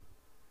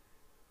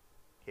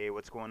Hey,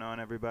 what's going on,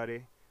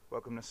 everybody?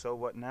 Welcome to So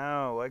What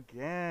Now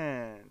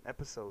again,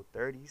 episode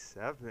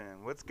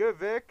 37. What's good,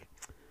 Vic?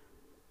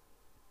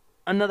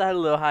 Another had a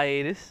little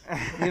hiatus.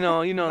 You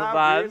know the Not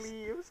vibes.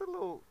 really. It was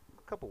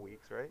a couple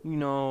weeks, right? You It's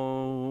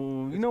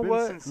know been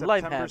what? since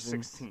Life September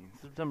happens.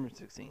 16th. September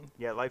 16th.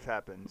 Yeah, life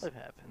happens. Life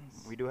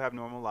happens. We do have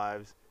normal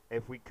lives.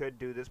 If we could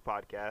do this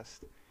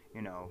podcast,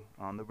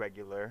 on the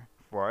regular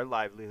for our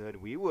livelihood,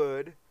 we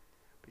would.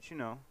 But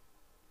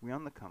we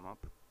on the come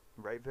up,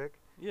 right, Vic?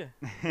 Yeah.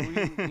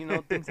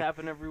 Things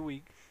happen every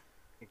week.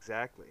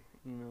 Exactly.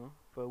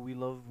 But we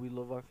love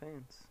our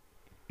fans,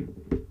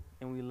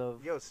 and we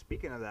love. Yo,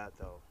 speaking of that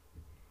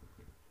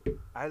though,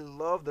 I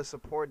love the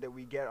support that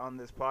we get on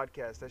this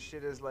podcast. That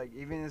shit is like,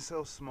 even it's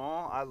so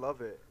small, I love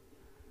it.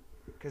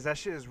 Cause that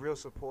shit is real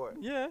support.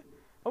 Yeah.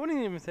 I wouldn't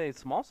even say it's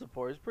small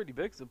support. It's pretty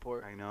big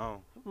support. I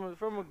know.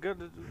 From a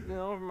good,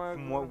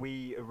 From what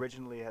we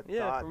originally had yeah,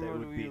 thought from that what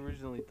would we be.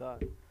 originally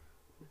thought.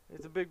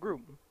 It's a big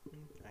group.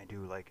 I do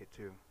like it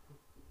too.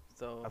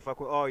 So I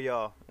fuck with all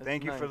y'all. That's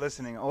Thank you for nice.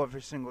 listening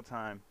every single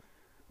time.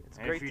 it's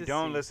And great if you to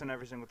don't see. listen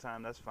every single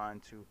time, that's fine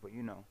too. But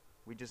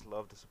we just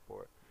love the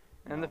support.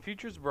 you And know. the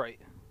future's bright.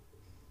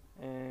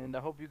 And I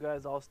hope you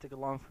guys all stick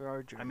along for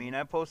our journey. I mean,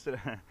 I posted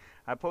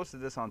I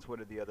posted this on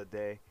Twitter the other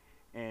day,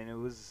 and it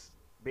was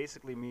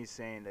basically me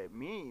saying that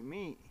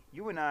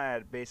you and I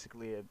had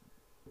basically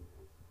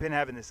been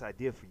having this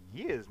idea for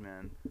years,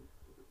 man.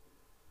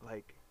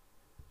 Like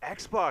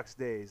Xbox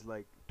days,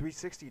 like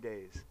 360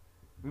 days.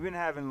 We've been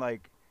having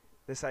like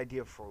this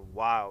idea for a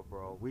while,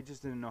 bro. We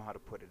just didn't know how to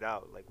put it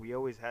out. Like we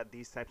always had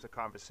these types of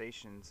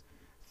conversations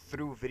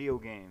through video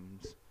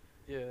games.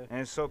 yeah. And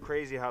it's so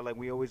crazy how like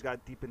we always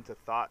got deep into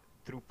thought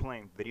through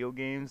playing video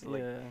games.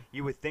 Like Yeah.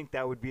 you would think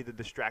that would be the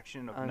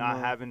distraction of I not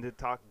know. having to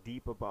talk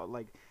deep about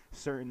like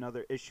certain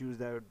other issues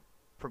that are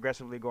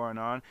progressively going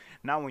on.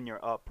 Now when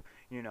you're up,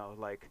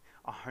 like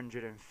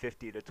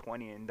 150 to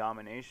 20 in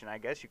domination, I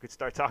guess you could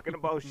start talking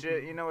about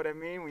shit, you know what I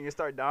mean? When you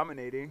start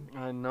dominating.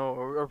 I know.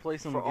 Or play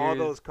some For all gears.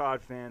 those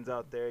COD fans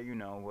out there, you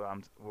know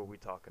what we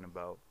talking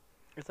about.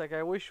 It's like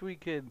I wish we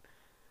could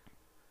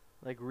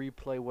like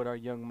replay what our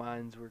young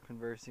minds were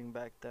conversing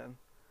back then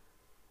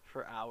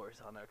for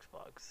hours on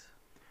Xbox.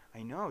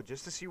 I know,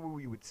 just to see what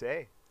we would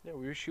say. Yeah,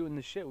 we were shooting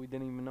the shit. We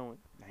didn't even know it.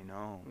 I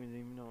know. We didn't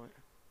even know it.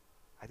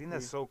 I think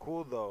that's so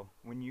cool though.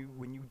 When you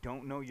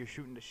don't know you're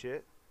shooting the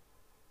shit.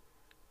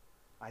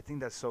 I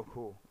think that's so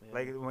cool. Yeah.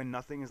 Like when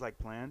nothing is like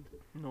planned.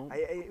 No.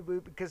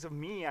 Because of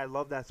me, I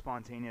love that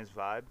spontaneous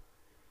vibe.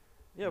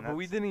 Yeah, and but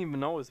we that's- didn't even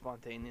know it was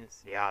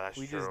spontaneous. Yeah, that's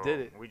We true. just did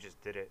it. We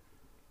just did it.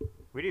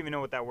 We didn't even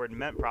know what that word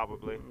meant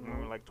probably when we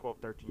were Mhm. like 12,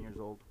 13 years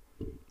old,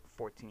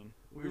 14.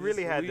 We We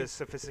really just- had we- this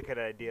sophisticated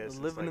idea since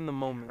Living like in the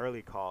moment.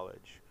 early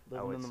college,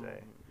 Living would in the say.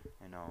 moment.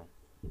 I know.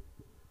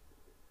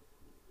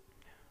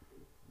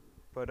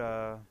 But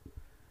I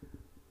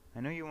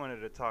know you wanted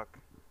to talk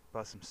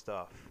about some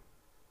stuff.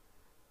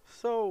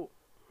 So,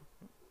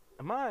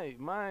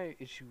 my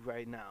issue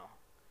right now,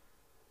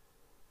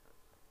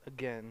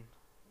 again,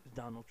 is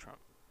Donald Trump.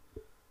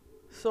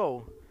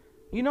 So,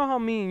 you know how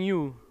me and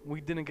you,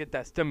 we didn't get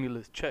that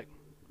stimulus check.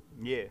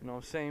 Yeah. You know what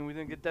I'm saying? We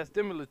didn't get that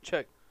stimulus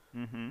check.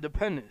 Mm-hmm.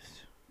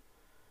 Dependents.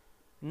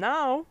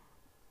 Now,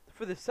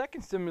 for the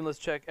second stimulus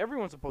check,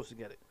 everyone's supposed to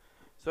get it.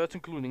 So that's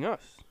including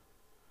us.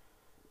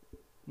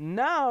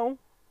 Now,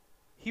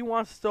 he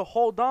wants to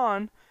hold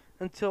on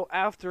until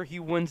after he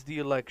wins the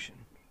election.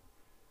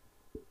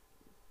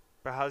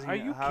 But how's he? Are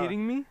you how,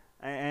 kidding me?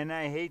 And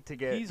I hate to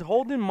get He's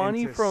holding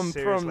money into from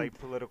serious, like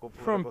political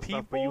from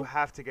stuff, but you people?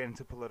 have to get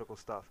into political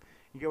stuff.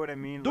 You get what I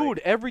mean? Dude,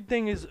 Like,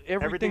 everything is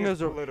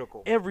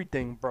political.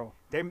 everything, bro.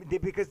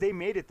 Because they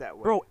made it that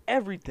way. Bro,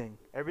 everything.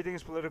 Everything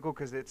is political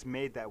because it's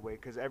made that way.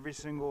 Because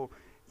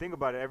think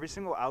about it, every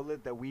single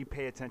outlet that we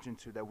pay attention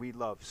to, that we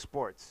love,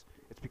 sports,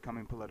 it's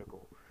becoming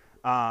political.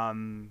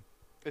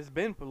 It's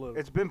been political.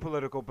 It's been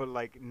political, but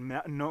like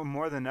no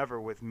more than ever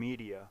with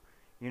media.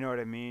 You know what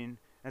I mean?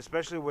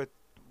 Especially with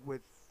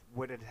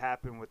what had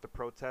happened with the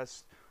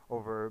protests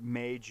over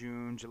May,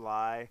 June,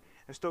 July.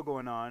 They're still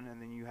going on,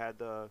 and then you had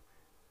the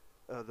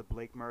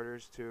Blake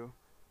murders too.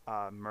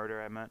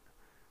 Murder, I meant,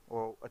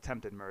 or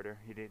attempted murder.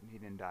 He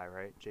didn't die,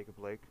 right? Jacob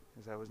Blake,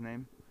 is that his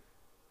name?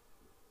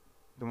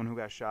 The one who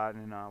got shot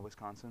in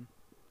Wisconsin.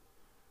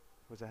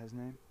 Was that his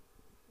name?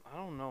 I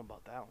don't know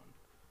about that one.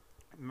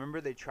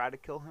 Remember they tried to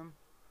kill him,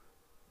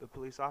 the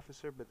police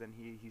officer, but then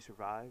he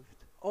survived.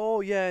 Oh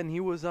yeah, and he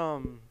was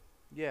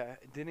yeah,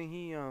 didn't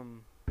he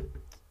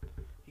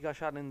got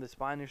shot in the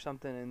spine or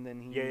something, and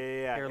then he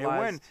Yeah.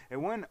 paralyzed. It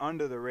went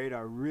under the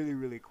radar really,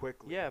 really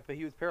quickly. Yeah, but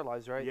he was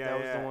paralyzed, right? Yeah, that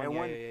was yeah. the one. It Yeah,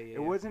 went- yeah, yeah,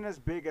 It wasn't as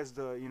big as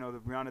the the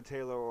Breonna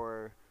Taylor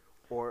or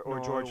No,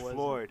 it George wasn't.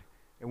 Floyd.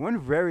 It went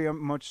very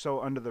much so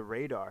under the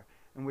radar,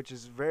 and which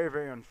is very,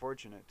 very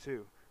unfortunate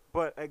too.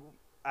 But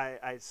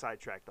I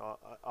sidetracked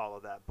all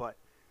of that. But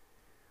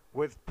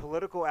with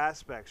political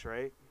aspects,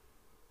 right?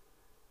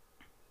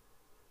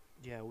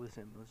 Yeah, it was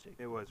him. It was Jacob.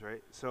 It was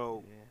right.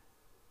 So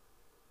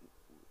Yeah.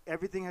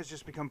 everything has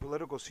just become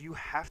political, so you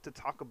have to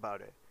talk about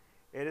it.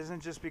 It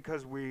isn't just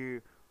because we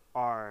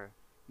are,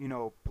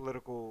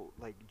 political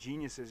like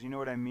geniuses. You know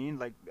what I mean?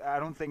 Like I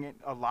don't think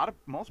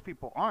most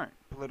people aren't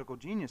political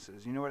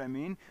geniuses. You know what I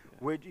mean?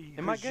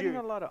 Am I getting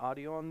a lot of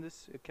audio on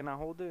this? Can I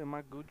hold it? Am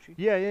I Gucci?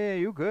 Yeah.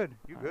 You good?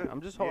 You Alright, good?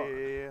 I'm just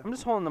Yeah. I'm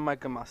just holding the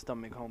mic in my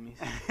stomach, homies.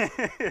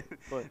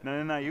 But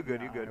No. You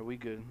good? You nah, good? We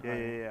good.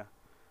 Yeah.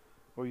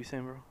 What were you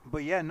saying, bro?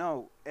 But yeah,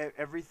 no.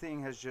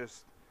 Everything has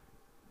just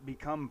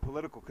become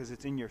political because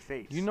it's in your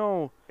face. You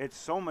know, It's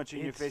so much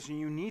in your face, and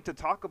you need to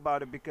talk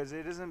about it because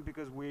it isn't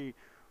because we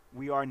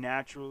are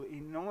naturally.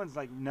 No one's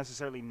like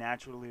necessarily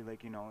naturally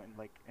like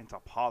into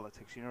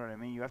politics. You know what I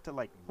mean? You have to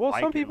like. well,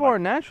 like some it, people like, are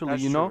naturally,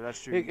 that's you true, know.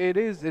 That's true. It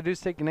is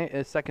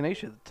second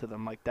nature to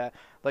them like that.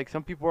 Like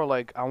some people are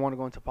like, I want to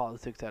go into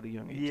politics at a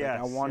young age. Yes,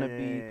 Like, I want to yeah,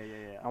 be.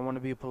 Yeah. I want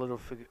to be a political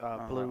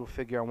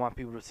figure. I want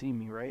people to see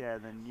me, right? Yeah,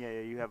 then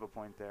you have a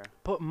point there.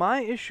 But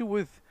my issue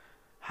with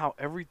how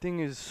everything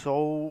is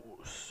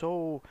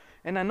so,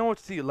 and I know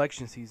it's the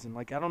election season.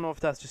 Like I don't know if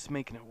that's just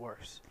making it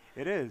worse.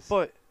 It is.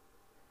 But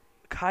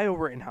Kyle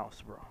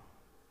Rittenhouse, bro.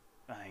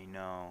 I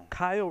know.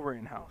 Kyle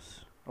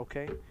Rittenhouse.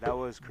 Okay. That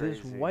was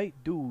crazy. This white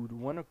dude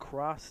went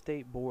across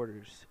state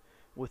borders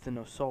with an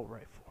assault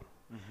rifle.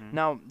 Mm-hmm.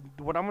 Now,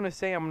 what I'm gonna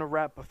say, I'm gonna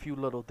wrap a few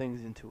little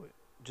things into it,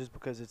 just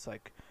because it's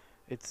like,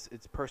 it's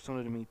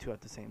personal to me too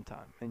at the same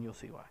time, and you'll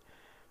see why.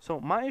 So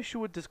my issue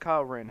with this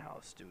Kyle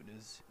Rittenhouse dude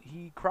is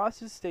he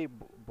crosses state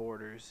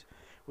borders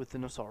with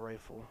an assault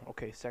rifle.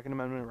 Okay, Second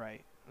Amendment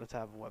right. Let's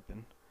have a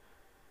weapon.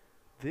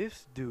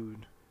 This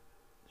dude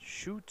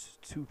shoots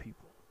two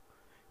people.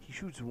 He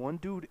shoots one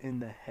dude in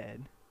the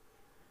head.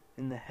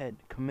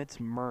 Commits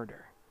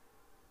murder.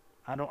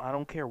 I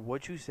don't care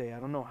what you say. I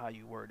don't know how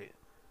you word it.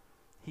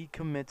 He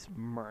commits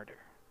murder.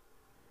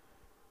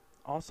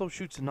 Also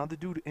shoots another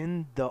dude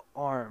in the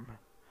arm.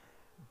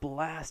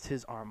 Blast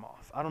his arm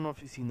off. I don't know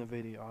if you've seen the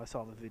video. I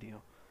saw the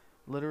video.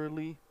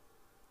 Literally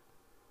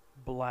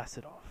blast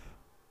it off.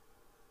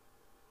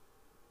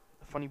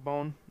 Funny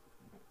bone,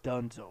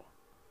 Dunzo.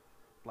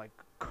 Like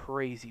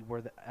crazy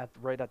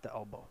right at the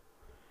elbow.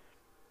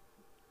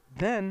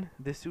 Then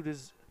this dude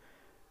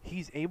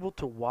he's able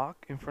to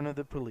walk in front of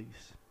the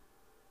police.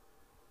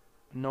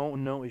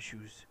 No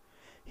issues.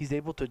 He's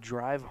able to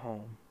drive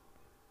home.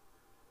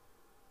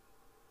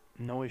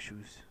 No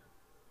issues.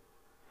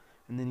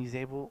 And then he's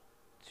able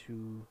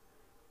to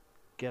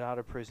get out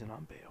of prison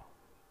on bail.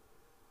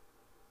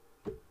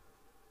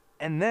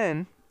 And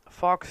then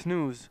Fox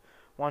News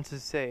wants to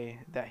say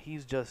that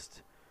he's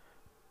just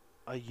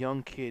a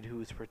young kid who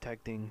is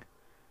protecting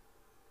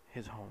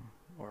his home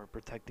or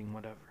protecting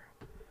whatever.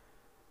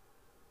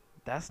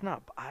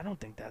 I don't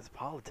think that's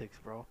politics,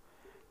 bro.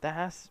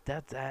 At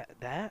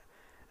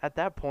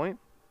that point,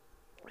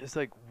 it's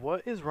like,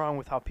 what is wrong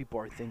with how people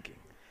are thinking?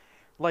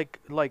 Like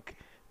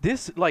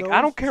this, like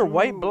I don't care,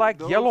 white, black,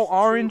 yellow,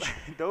 orange.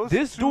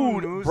 This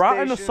dude brought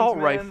an assault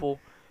rifle.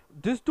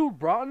 This dude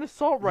brought an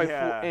assault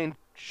rifle and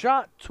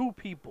shot two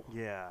people.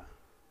 Yeah.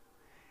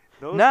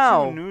 Those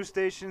Now, two news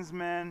stations,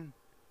 man,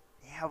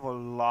 they have a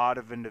lot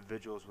of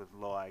individuals with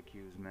low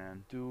IQs,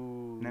 man.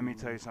 Dude. Let me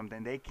tell you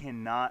something. They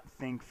cannot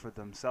think for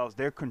themselves.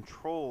 They're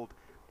controlled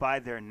by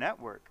their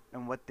network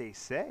and what they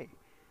say.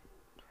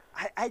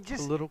 I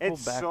just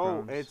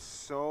it's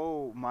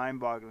so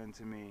mind-boggling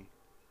to me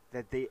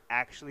that they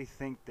actually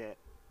think that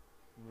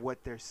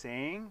what they're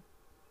saying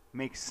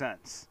makes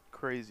sense.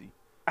 Crazy.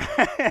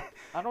 I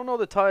don't know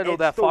the title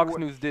that Fox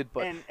News did,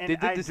 but they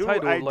did this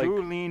title. I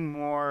do lean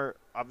more,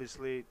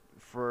 obviously,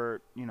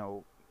 for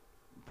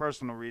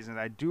personal reasons.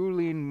 I do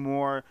lean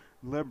more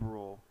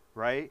liberal,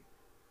 right?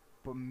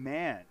 But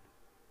man,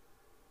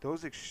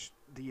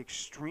 the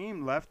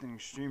extreme left and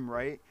extreme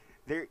right,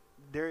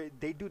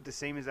 they do the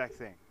same exact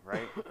thing,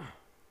 right?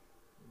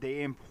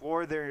 They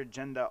implore their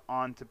agenda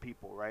onto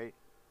people, right?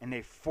 And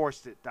they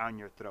forced it down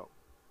your throat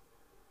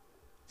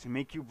to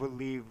make you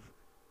believe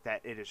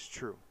that it is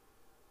true.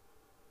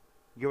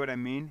 You get what I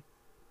mean?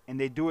 And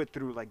they do it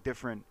through like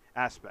different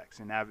aspects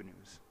and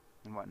avenues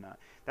and whatnot.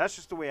 That's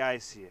just the way I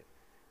see it.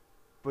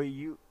 But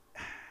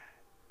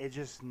it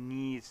just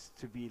needs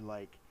to be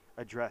like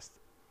addressed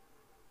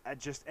at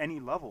just any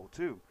level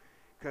too.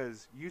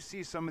 Because you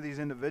see some of these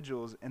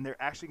individuals and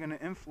they're actually going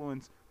to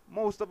influence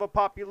most of a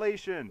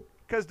population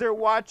because they're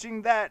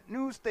watching that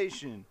news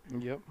station.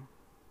 Yep.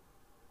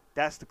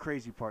 That's the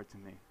crazy part to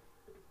me.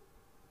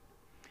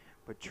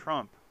 But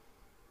Trump,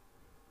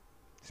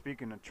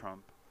 speaking of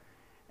Trump,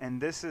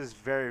 and this is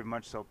very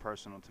much so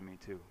personal to me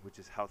too, which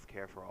is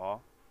healthcare for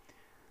all.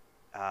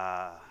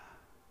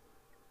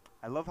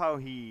 I love how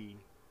he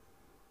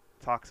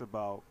talks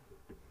about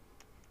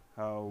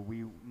how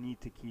we need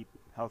to keep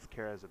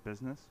healthcare as a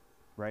business,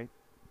 right?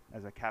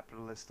 As a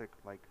capitalistic,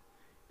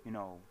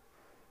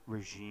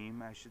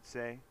 regime, I should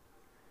say.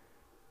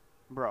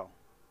 Bro,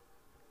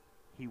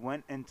 he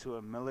went into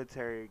a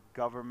military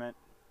government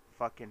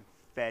fucking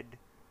fed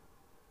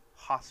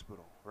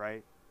hospital,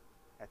 right?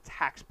 That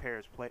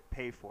taxpayers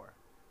pay for.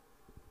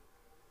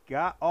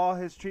 Got all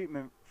his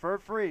treatment for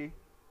free.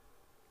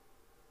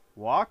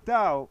 Walked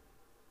out.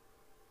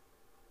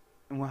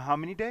 And how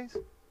many days?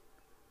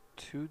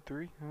 2,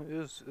 3. It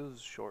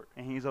was short.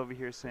 And he's over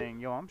here saying,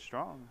 "Yo, I'm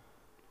strong.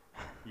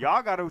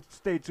 Y'all gotta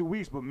stay 2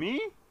 weeks, but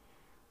me,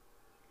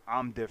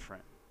 I'm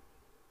different.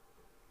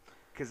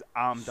 Cause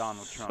I'm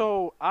Donald Trump.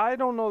 So I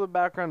don't know the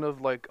background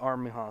of like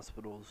army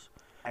hospitals.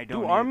 I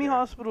don't Do army either.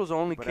 hospitals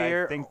only But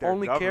I think they're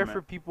care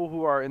for government. people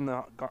who are in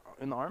the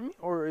army,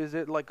 or is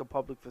it like a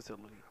public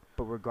facility?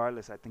 But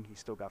regardless, I think he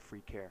still got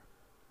free care.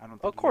 I don't.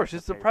 Think Of he course, has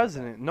it's to the pay for that.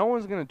 president. No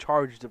one's gonna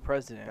charge the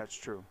president. That's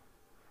true.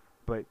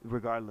 But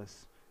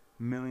regardless,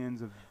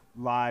 millions of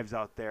lives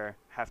out there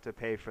have to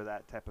pay for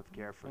that type of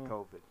care for Mm.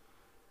 COVID.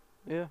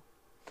 Yeah,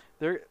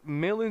 there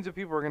millions of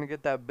people are gonna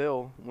get that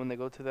bill when they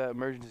go to that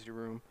emergency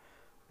room,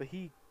 but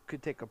he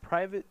could take a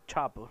private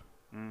chopper,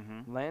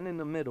 Mm-hmm. land in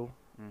the middle,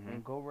 Mm-hmm.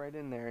 and go right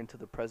in there into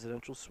the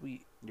presidential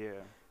suite.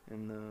 Yeah.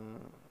 In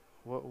the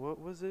what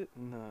was it?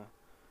 In the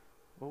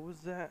what was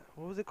that?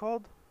 What was it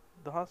called?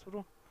 The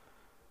hospital?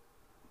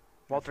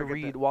 Walter forget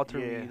Reed. the- Walter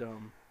yeah. Reed.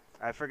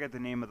 I forget the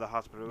name of the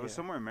hospital. It was Yeah.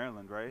 somewhere in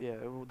Maryland, right? Yeah,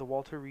 the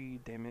Walter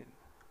Reed. Damn it.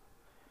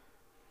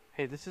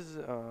 Hey, this is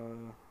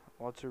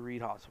Walter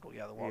Reed Hospital.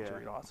 Yeah, the Walter Yeah.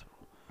 Reed Hospital.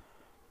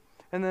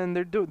 And then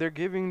they're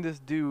giving this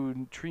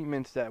dude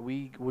treatments that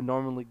we would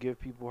normally give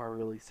people who are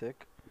really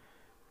sick,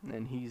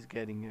 and he's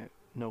getting it,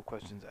 no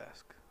questions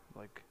asked.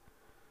 Like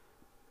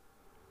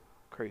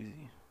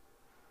crazy.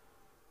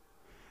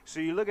 So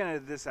you're looking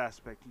at this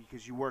aspect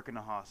because you work in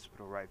a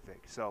hospital, right,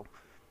 Vic? So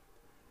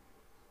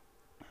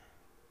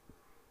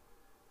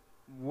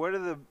what are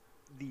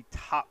the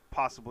top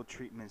possible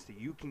treatments that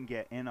you can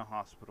get in a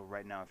hospital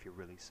right now if you're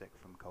really sick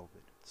from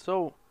COVID?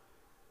 So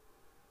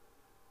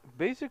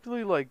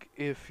basically, like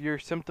if you're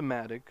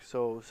symptomatic,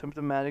 so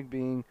symptomatic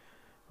being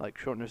like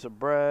shortness of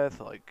breath,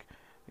 like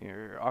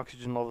your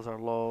oxygen levels are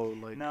low,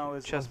 like Now,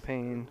 is chest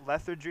pain.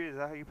 lethargy, is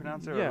that how you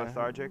pronounce it? Yeah, Or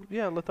lethargic?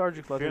 Yeah,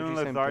 lethargic. Feeling Same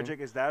thing. lethargic,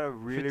 is that a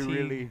really, Fatigue.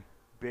 really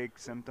big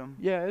symptom?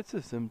 Yeah, it's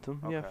a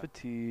symptom. Yeah, Okay.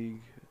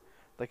 fatigue,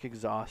 like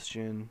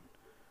exhaustion,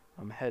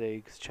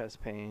 headaches,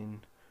 chest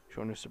pain,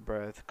 shortness of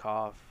breath,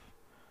 cough,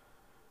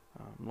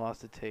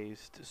 loss of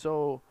taste.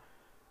 So,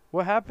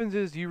 what happens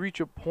is you reach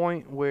a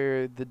point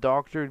where the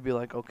doctor would be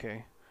like,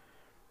 okay,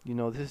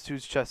 this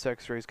dude's chest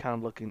X-ray is kind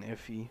of looking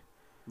iffy.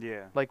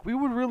 Yeah. Like, we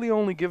would really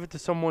only give it to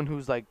someone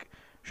who's like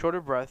short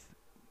of breath,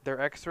 their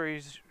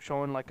X-rays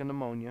showing like a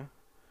pneumonia,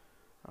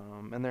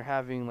 and they're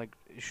having like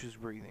issues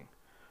breathing.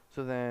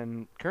 So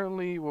then,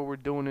 currently, what we're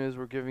doing is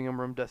we're giving him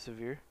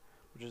remdesivir,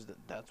 which is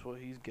that's what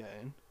he's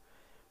getting.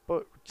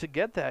 But to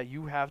get that,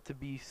 you have to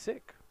be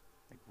sick.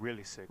 Like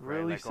really sick, right?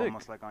 Really Like sick.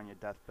 almost like on your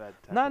deathbed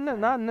type Not of ne- thing.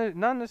 not ne-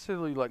 not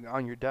necessarily like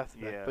on your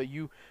deathbed, Yeah. but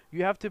you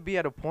have to be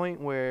at a point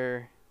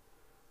where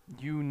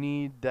you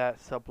need that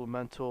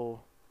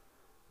supplemental,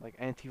 like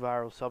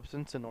antiviral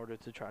substance in order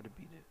to try to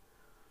beat it.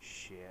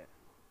 Shit.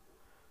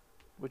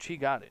 Which he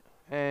got it,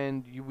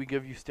 and we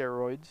give you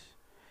steroids,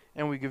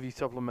 and we give you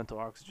supplemental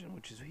oxygen,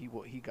 which is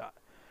what he got.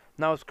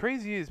 Now, what's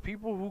crazy is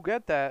people who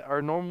get that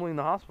are normally in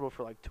the hospital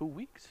for like 2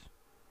 weeks,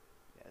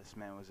 Yeah, this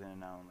man was in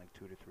and out in like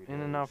 2 to 3 days. in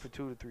and out for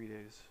 2 to 3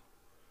 days.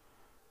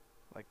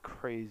 Like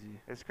crazy.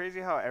 It's crazy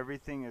how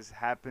everything is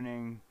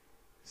happening.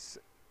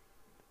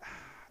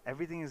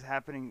 Everything is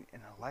happening in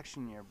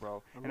election year,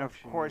 bro. And of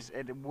Election course,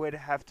 it would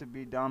have to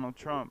be Donald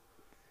Trump.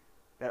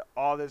 That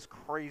all this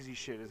crazy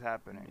shit is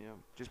happening. Yeah.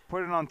 Just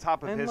put it on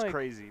top of And, his like,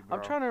 crazy, bro.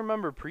 I'm trying to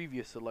remember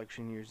previous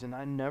election years, and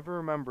I never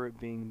remember it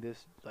being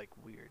this like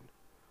weird.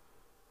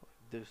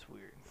 This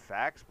weird.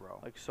 Facts, bro.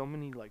 Like so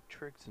many like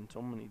tricks and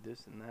so many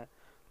this and that.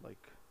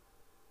 Like,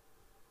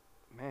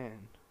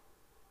 man,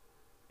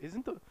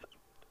 isn't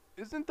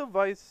the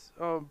vice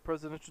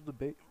presidential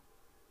debate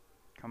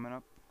Coming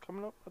up,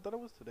 coming up? I thought it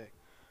was today.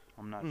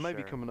 I'm not It sure. might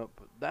be coming up,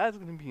 but that's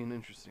gonna be an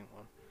interesting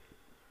one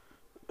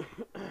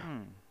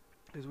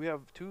because we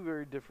have two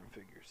very different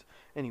figures.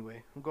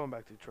 Anyway, I'm going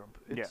back to Trump.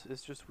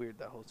 It's just weird,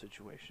 that whole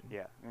situation.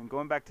 Yeah, and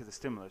going back to the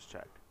stimulus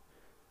check.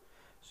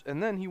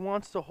 And then he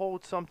wants to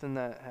hold something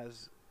that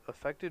has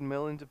affected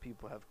millions of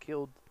people, have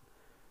killed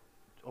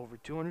over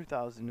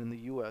 200,000 in the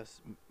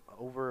U.S.,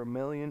 over 1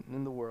 million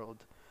in the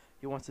world.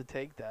 He wants to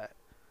take that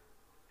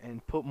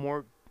and put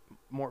more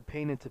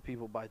pain into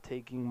people by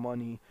taking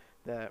money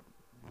that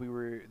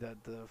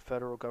the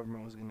federal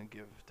government was going to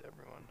give to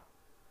everyone,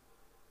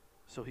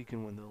 so he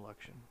can win the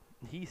election.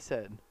 He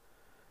said,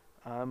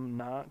 "I'm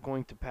not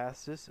going to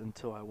pass this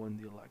until I win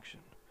the election."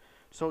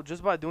 So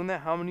just by doing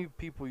that, how many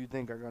people you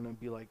think are gonna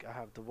be like, I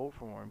have to vote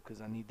for him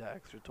because I need that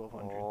extra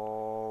 1,200?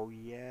 Oh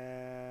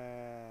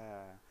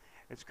yeah,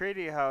 it's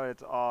crazy how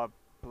it's all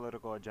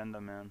political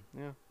agenda, man.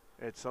 Yeah.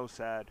 It's so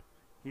sad.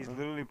 He's Yeah.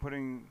 literally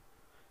putting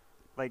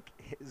like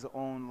his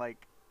own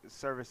like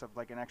service of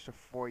like an extra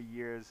 4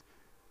 years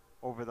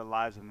over the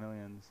lives of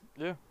millions.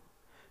 Yeah.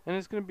 And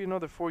it's gonna be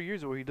another 4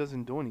 years where he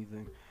doesn't do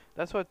anything.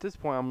 That's why at this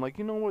point I'm like,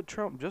 you know what,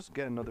 Trump, just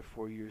get another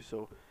 4 years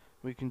so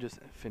we can just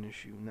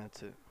finish you and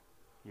that's it.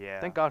 Yeah.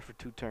 Thank God for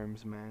 2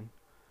 terms, man.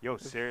 Yo,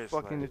 If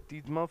seriously. Fucking if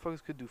these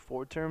motherfuckers could do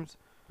 4 terms,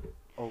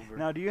 over.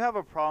 Now, do you have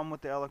a problem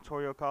with the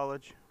electoral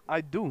college?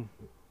 I do.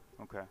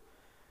 Okay.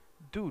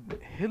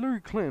 Dude, Hillary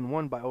Clinton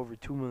won by over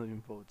 2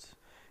 million votes.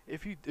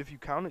 if you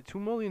count it, 2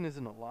 million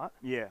isn't a lot,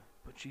 Yeah.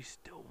 but she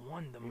still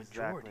won the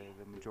Exactly. majority.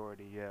 The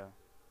majority. Yeah.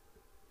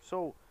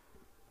 So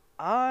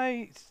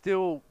I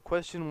still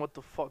question what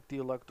the fuck the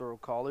electoral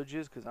college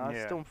is, because I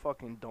Yeah. still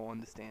fucking don't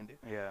understand it.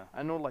 Yeah.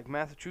 I know, like,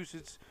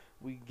 Massachusetts,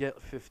 we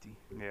get 50.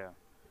 Yeah.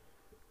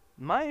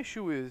 My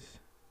issue is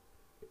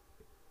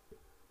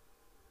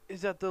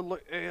that the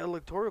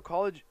electoral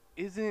college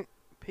isn't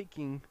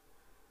picking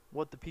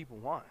what the people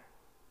want.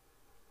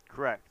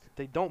 Correct.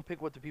 They don't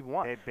pick what the people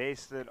want. They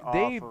based it off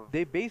They of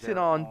they base it their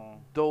on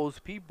own- those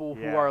people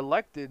who Yeah. are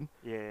elected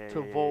yeah,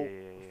 to yeah, vote yeah,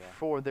 yeah, yeah.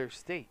 for their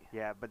state.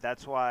 Yeah, but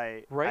that's why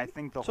I Right?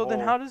 think the So whole. then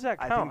how does that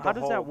I count? think How the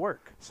does that whole-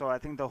 work? So I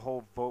think the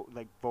whole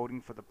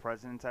voting for the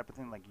president type of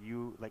thing, like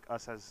you, like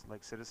us as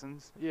like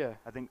citizens. Yeah.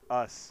 I think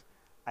us.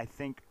 I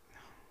think.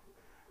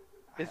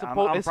 It's I'm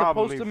supposed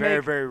probably to very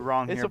make very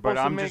wrong it's here, but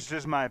supposed to I'm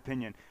just my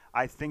opinion.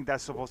 I think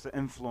that's supposed to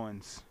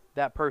influence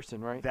that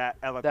person, right? that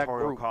That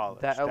electoral group,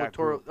 college, that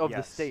electoral group, of the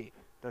yes, state.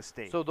 the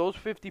state. So those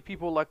 50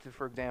 people elected,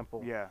 for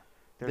example, yeah,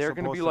 they're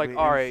gonna supposed be to like,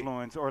 all right.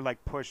 influenced or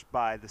like pushed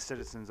by the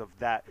citizens of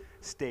that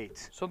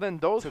state so then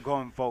those to go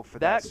and vote for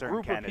that certain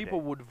group candidate. of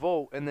people would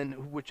vote, and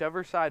then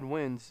whichever side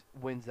wins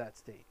that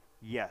state.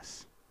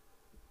 Yes,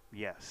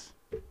 yes,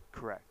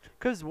 correct.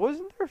 Because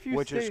wasn't there a few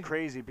Which states? is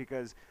crazy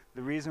because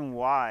the reason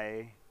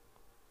why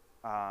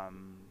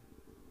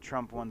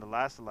Trump won the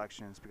last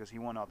election is because he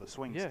won all the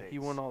swing Yeah, states. he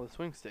won all the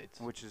swing states.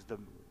 Which is the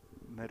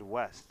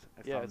Midwest.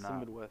 If Yeah, I'm it's not,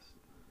 the Midwest.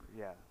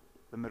 Yeah,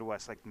 the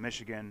Midwest, like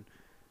Michigan,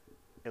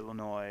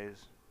 Illinois.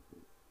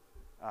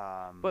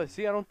 But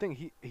see, I don't think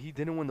he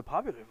didn't win the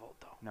popular vote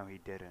though No, he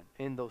didn't.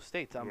 in those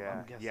states. I'm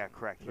yeah, guessing. yeah,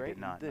 correct. He right? did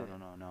not. No,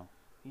 didn't. no.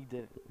 He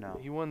didn't. No.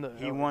 He won the.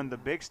 He won the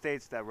big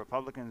states that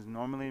Republicans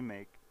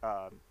normally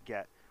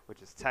get,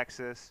 which is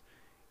Texas,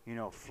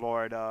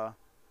 Florida.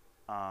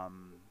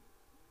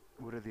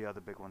 What are the other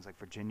big ones? Like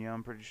Virginia,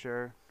 I'm pretty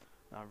sure.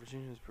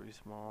 Virginia's pretty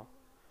small.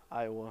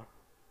 Iowa,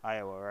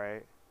 Iowa,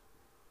 right?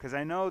 Because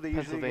I know they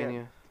usually get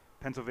Pennsylvania.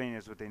 Pennsylvania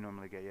is what they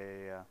normally get.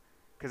 Yeah.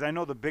 Because I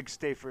know the big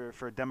state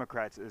for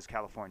Democrats is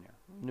California.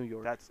 New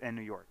York. And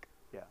New York.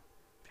 Yeah.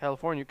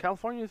 California.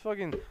 California is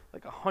fucking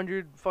like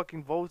 100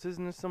 fucking votes,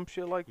 isn't it? Some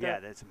shit like Yeah,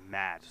 that. that's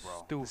mad,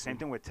 bro. Stupid. The same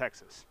thing with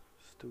Texas.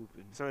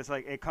 Stupid. So it's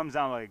like it comes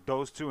down like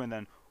those two, and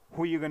then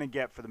who are you gonna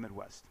get for the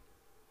Midwest?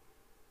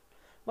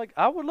 Like,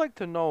 I would like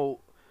to know,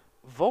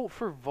 vote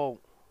for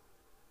vote.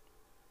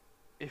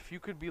 If you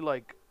could be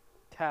like,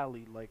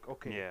 tally, like,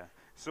 okay. Yeah.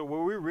 So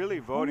what we're really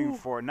voting Who-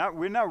 for,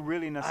 we're not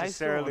really I still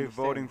necessarily understand.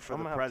 voting for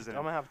the president.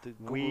 I'm gonna have to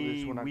Google this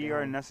We when I we get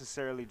are home.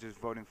 necessarily just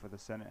voting for the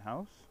Senate,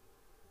 House,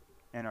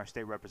 and our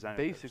state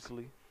representatives.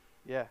 Basically,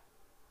 yeah.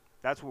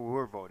 That's what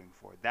we're voting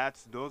for.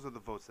 Those are the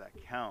votes that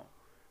count.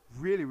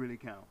 Really, really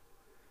count.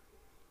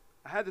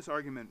 I had this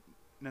argument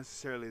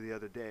necessarily the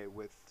other day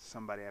with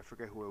somebody. I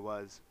forget who it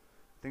was.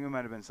 I think it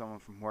might have been someone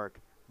from work,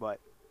 but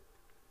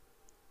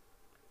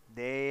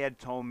they had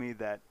told me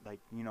that, like,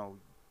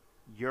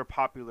 your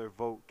popular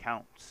vote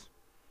counts.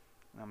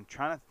 And I'm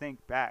trying to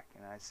think back,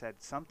 and I said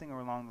something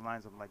along the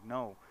lines of, like,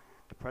 no,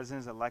 the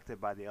president is elected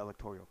by the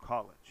Electoral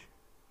College.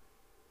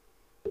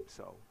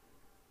 So,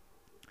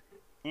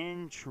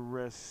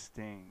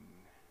 interesting.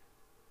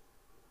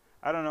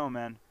 I don't know,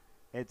 man.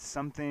 It's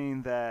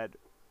something that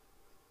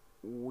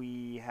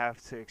we have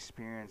to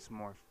experience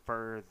more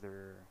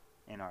further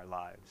in our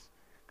lives.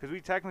 Because we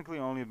technically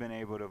only been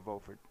able to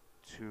vote for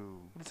two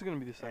This is gonna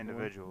be the second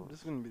individuals. one. This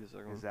is gonna be the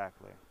second one.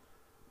 Exactly.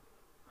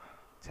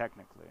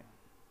 Technically.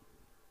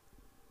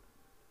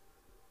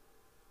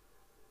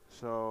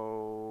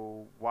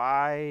 So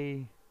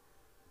why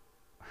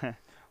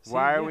See,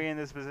 why are yeah. we in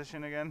this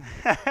position again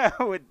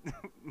with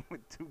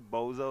two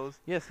bozos?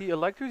 Yeah, see,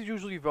 electors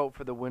usually vote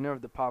for the winner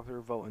of the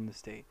popular vote in the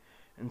state.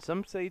 In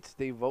some states,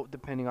 they vote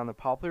depending on the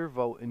popular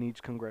vote in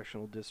each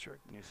congressional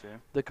district. You see?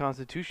 The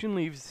Constitution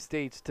leaves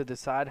states to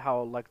decide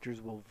how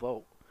electors will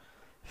vote.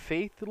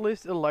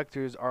 Faithless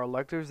electors are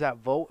electors that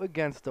vote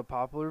against the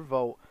popular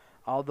vote,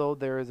 although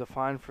there is a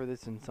fine for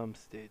this in some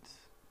states.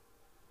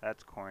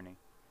 That's corny.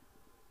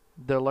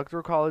 The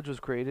Electoral College was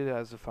created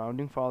as the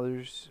Founding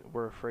Fathers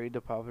were afraid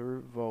the popular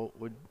vote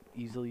would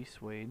easily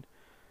swayed.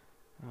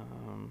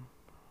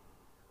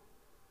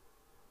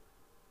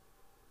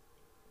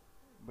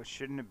 But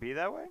shouldn't it be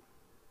that way?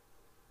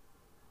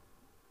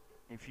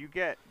 If you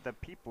get the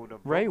people to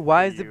vote Right? for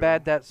Why is you, it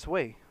bad that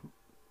sway?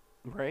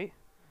 Right?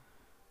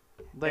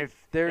 Like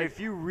if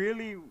you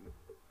really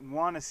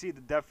want to see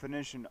the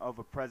definition of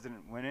a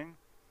president winning,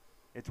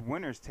 it's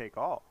winners take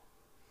all.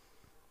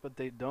 but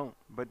they don't.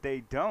 But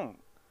they don't.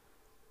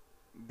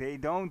 They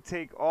don't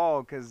take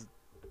all because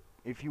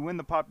if you win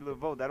the popular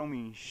vote, that don't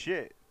mean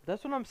shit.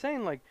 That's what I'm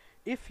saying. Like,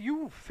 if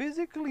you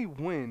physically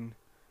win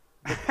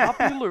the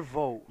popular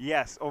vote,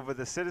 Yes, over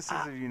the citizens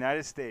of the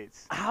United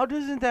States. how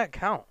doesn't that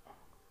count?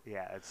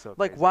 Yeah, it's so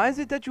Like, crazy. why is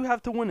it that you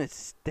have to win a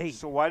state?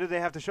 So why do they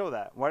have to show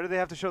that? Why do they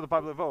have to show the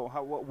popular vote?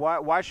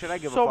 Why should I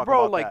give a So, fuck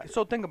bro, about like, that?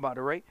 so think about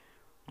it, right?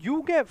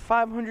 You get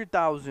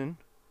 500,000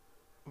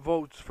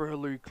 votes for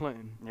Hillary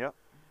Clinton. Yep.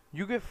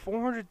 You get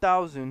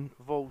 400,000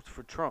 votes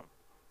for Trump.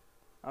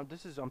 I'm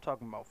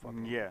talking about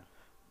fucking Yeah.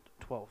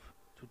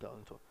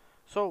 2012.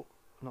 So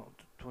no,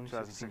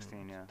 2016.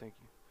 2016, yeah. Thank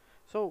you.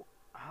 So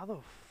how the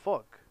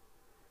fuck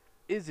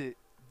is it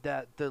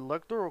that the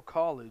electoral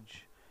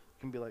college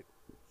can be like,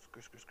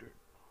 skirt, skirt, skirt.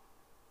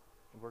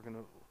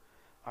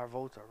 Our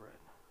votes are red,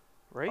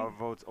 right? Our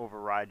votes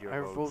override your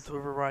Our votes. votes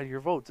override your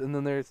votes, and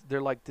then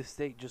they're like the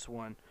state just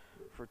won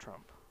for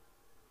Trump,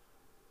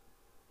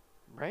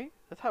 right?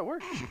 That's how it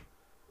works.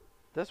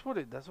 That's what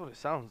it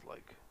sounds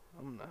like.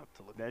 I'm gonna have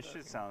to look. That at shit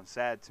again. sounds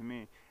sad to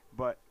me.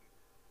 But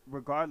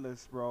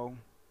regardless, bro,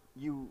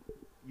 you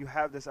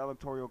have this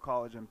electoral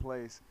college in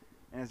place,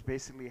 and it's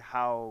basically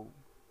how,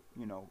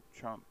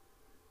 Trump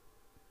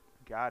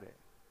got it.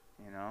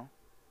 You know,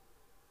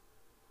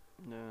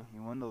 Yeah. he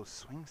won those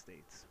swing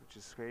states, which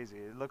is crazy.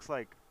 It looks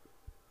like.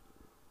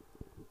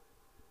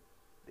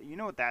 You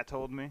know what that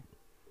told me?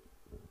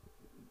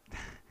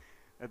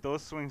 That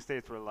those swing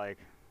states were like,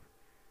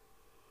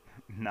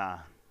 nah,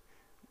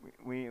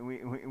 we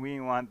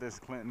ain't want this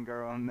Clinton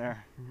girl in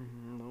there.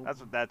 Nope. That's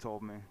what that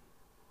told me.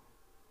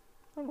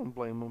 I don't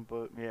blame him,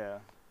 but Yeah,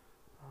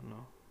 I don't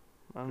know.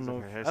 'Cause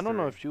of her I don't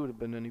know history. if she would have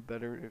been any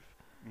better if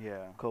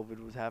yeah.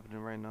 COVID was happening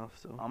right now.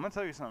 Still. I'm gonna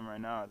tell you something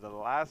right now. The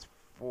last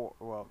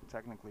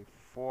technically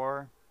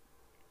four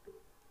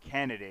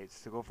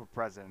candidates to go for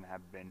president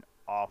have been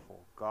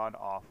awful, god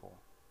awful.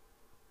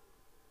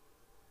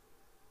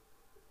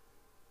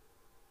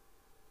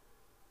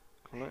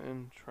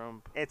 Clinton,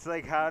 Trump. It's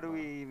like, how do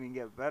we even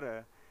get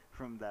better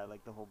from that?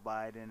 Like the whole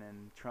Biden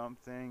and Trump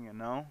thing,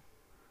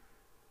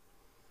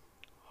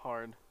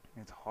 Hard.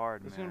 It's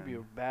hard, It's man. gonna be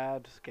a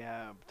bad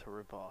scab to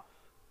rip off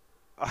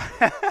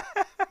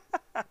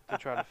to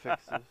try to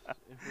fix this.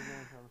 If we're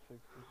gonna try to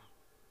fix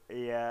this,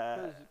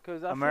 Yeah.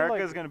 because I America's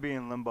feel like, gonna be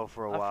in limbo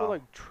for a while. I feel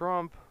like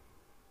Trump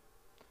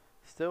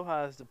still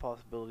has the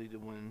possibility to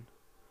win,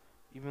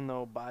 even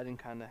though Biden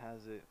kind of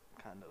has it.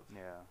 Kind of.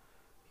 Yeah.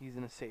 He's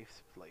in a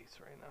safe place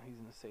right now. He's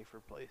in a safer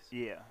place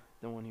Yeah.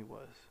 than when he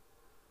was.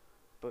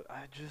 But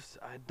I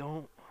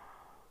don't.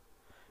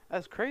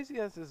 As crazy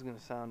as this is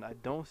gonna sound, I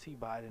don't see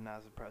Biden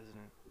as a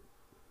president.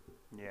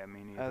 Yeah,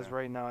 me neither. As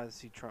right now, I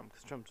see Trump,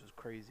 because Trump's just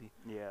crazy.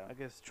 Yeah. I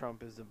guess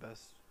Trump is the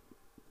best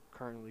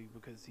currently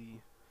because he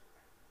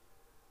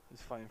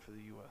is fighting for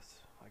the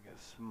U.S. I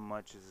guess. As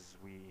much as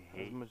we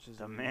hate As much as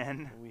the we-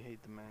 man. we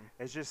hate the man.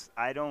 It's just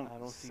I don't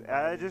see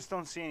I Biden. just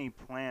don't see any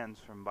plans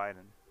from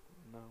Biden.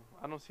 No,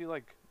 I don't see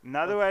like.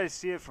 Not that I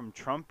see it from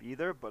Trump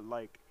either, but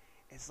like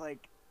it's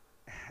like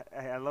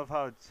I love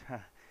how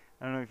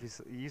I don't know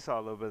if you saw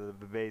a little bit of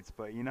the debates,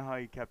 but you know how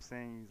he kept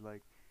saying he's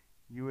like,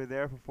 you were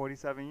there for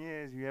 47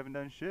 years, you haven't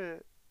done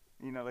shit.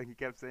 Like he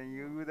kept saying,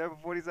 you were there for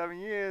 47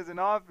 years in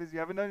office, you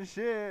haven't done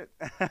shit.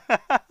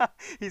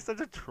 He's such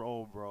a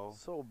troll, bro.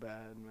 So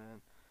bad,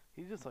 man.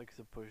 He just likes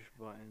to push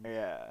buttons.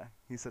 Yeah,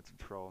 he's such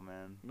a troll,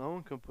 man. No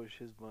one can push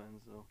his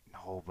buttons though.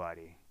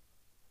 Nobody.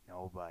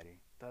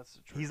 That's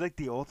the truth. He's like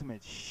the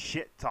ultimate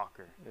shit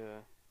talker, Yeah.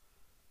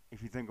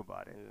 if you think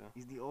about it. Yeah.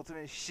 He's the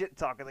ultimate shit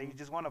talker that you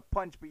just want to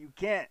punch, but you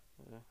can't.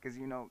 Yeah. Because,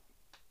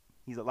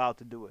 he's allowed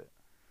to do it.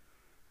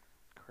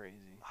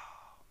 Crazy.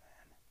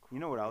 You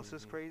know what else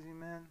is crazy,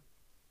 man?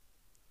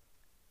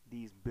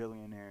 These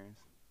billionaires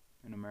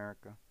in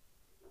America.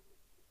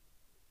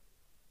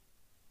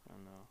 I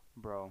know.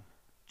 Bro,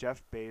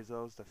 Jeff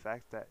Bezos, the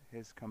fact that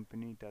his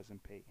company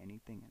doesn't pay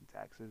anything in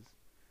taxes,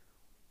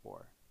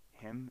 or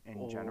him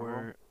in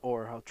general.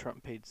 Or how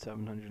Trump paid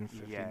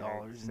 $750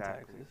 Yeah, in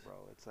exactly, taxes. bro.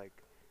 It's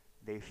like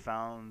they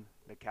found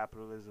the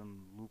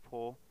capitalism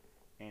loophole,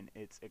 and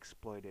it's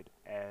exploited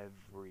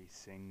every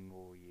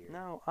single year.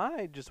 Now,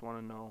 I just want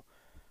to know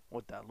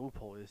what that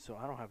loophole is so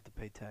I don't have to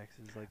pay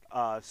taxes. Like,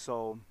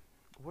 So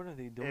what are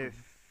they doing?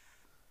 if,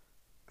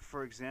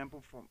 for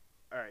example,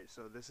 alright,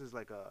 so this is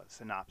like a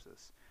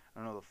synopsis. I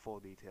don't know the full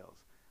details.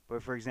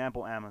 But for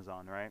example,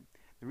 Amazon, right?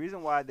 The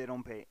reason why they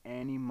don't pay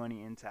any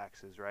money in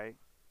taxes, right,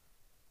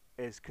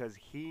 is because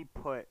he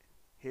put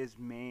his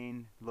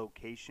main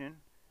location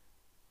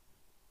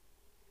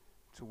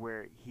to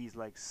where he's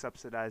like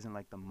subsidizing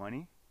like the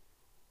money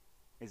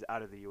is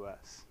out of the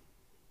U.S.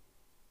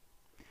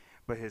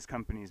 But his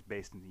company is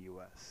based in the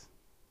U.S.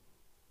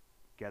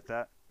 Get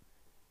that?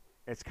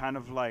 It's kind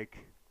of like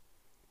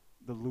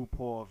the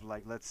loophole of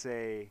like, let's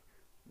say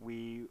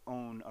we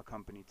own a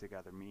company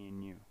together, me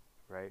and you,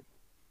 right?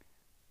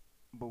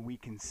 But we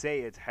can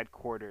say it's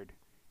headquartered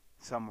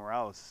somewhere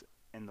else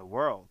in the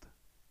world,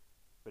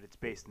 but it's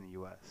based in the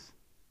U.S.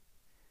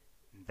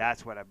 And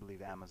that's what I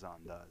believe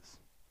Amazon does.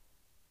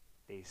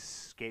 They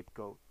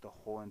scapegoat the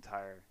whole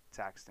entire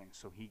tax thing,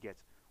 so he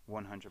gets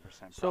 100% profit.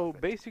 So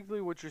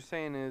basically, what you're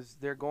saying is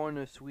they're going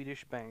to a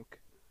Swedish bank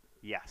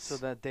yes, so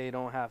that they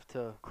don't have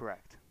to.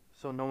 correct.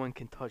 So no one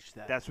can touch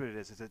that. That's what it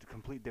is. It's a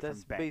complete different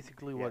That's bank.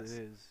 basically what it Yes.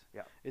 is.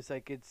 Yeah. It's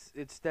like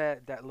it's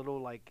that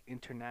little like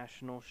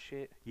international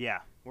shit Yeah,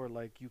 where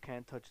like you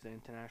can't touch the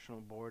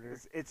international border.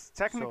 it's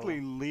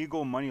technically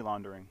legal money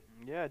laundering.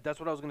 Yeah, that's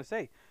what I was gonna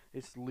say.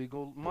 It's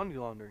legal money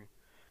laundering,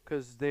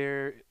 because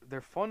they're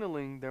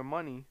funneling their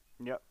money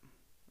Yep,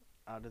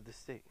 out of the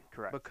state.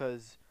 correct.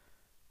 Because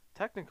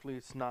technically,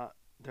 it's not.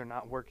 They're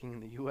not working in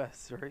the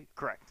U.S. Right?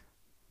 Correct.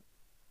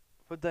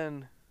 But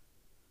then,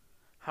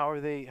 how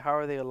are they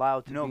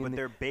allowed to No, be in but the?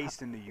 they're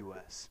based in the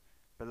U.S.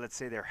 But let's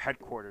say they're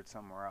headquartered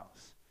somewhere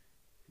else.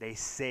 They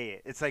say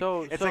it. It's like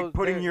So it's so like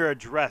putting they're your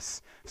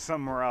address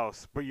somewhere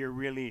else, but you're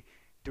really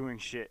doing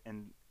shit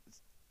and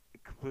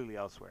completely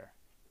elsewhere.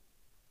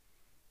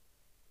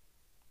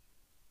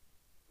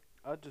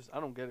 I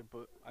don't get it,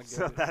 but I get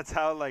So it. that's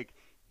how like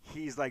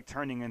he's like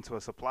turning into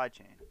a supply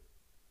chain.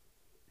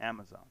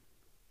 Amazon.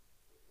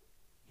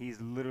 He's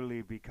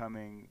literally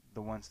becoming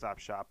the one-stop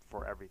shop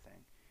for everything.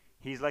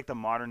 He's like the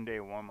modern day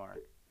Walmart.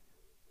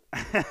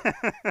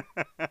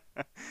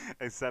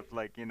 Except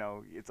like,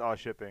 it's all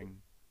shipping.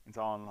 It's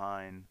all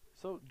online.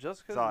 So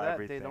just It's because all of that,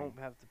 they everything. don't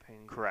have to pay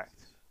any Correct.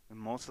 taxes. And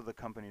most of the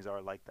companies are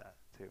like that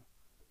too.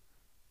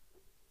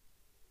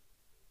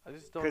 I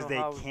just don't Because know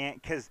they how. can't,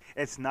 because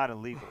it's not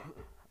illegal.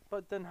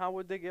 But then, how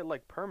would they get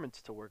like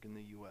permits to work in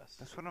the U.S.?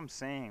 That's what I'm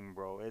saying,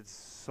 bro. It's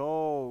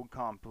so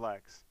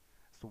complex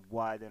as to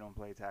why they don't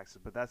pay taxes.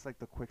 But that's like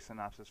the quick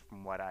synopsis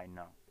from what I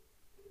know.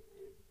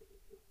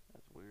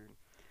 That's weird.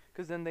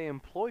 Because then they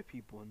employ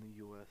people in the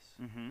U.S.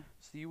 Mm-hmm.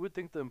 So you would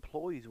think the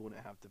employees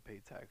wouldn't have to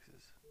pay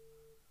taxes.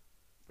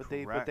 But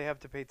Correct. they have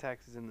to pay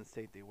taxes in the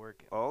state they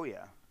work in. Oh,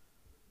 yeah.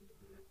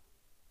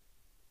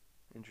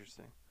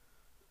 Interesting.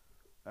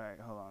 All right,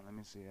 hold on. Let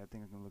me see. I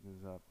think I can look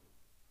this up.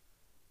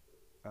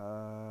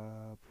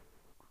 Uh,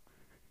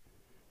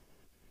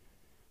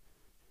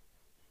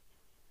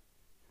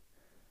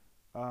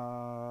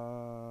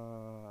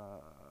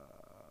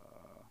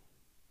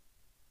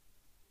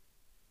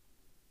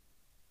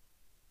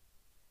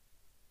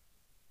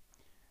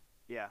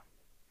 yeah,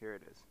 here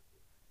it is.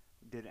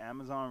 Did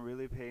Amazon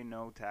really pay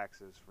no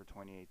taxes for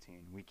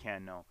 2018? We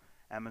can't know.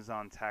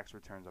 Amazon tax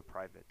returns are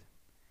private,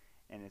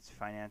 and its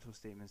financial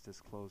statements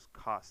disclose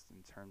costs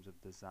in terms of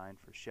design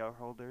for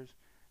shareholders,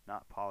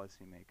 not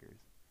policymakers.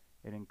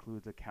 It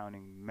includes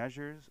accounting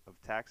measures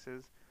of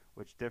taxes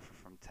which differ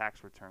from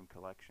tax return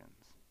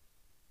collections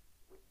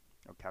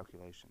or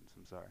calculations.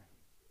 I'm sorry.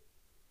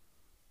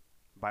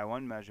 By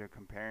one measure,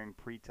 comparing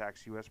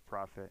pre-tax U.S.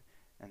 profit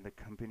and the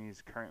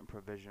company's current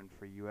provision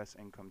for U.S.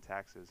 income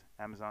taxes,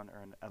 Amazon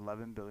earned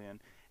 $11 billion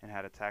and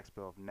had a tax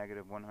bill of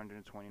negative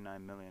 $129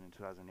 million in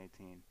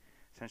 2018,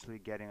 essentially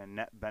getting a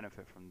net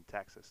benefit from the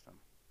tax system.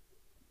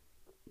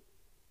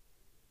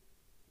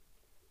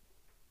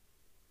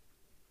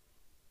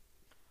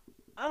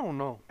 I don't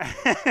know.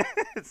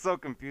 It's so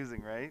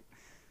confusing, right?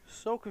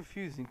 So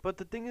confusing. But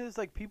the thing is,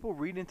 like, people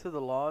read into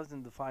the laws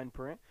and the fine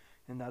print,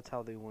 and that's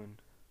how they win.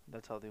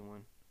 That's how they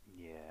win.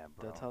 Yeah,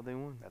 bro. That's how they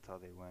win. That's how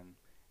they win.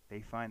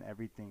 They find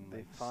everything. They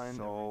Like, find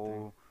so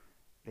everything.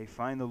 they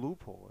find the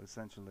loophole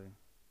essentially.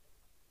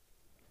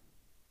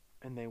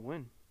 And they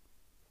win.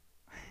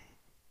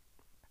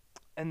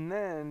 And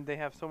then they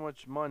have so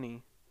much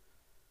money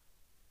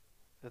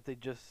that they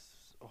just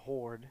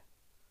hoard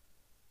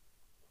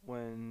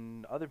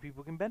when other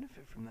people can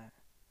benefit from that.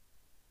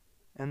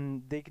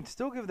 And they can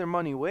still give their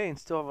money away and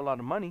still have a lot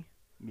of money,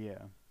 Yeah.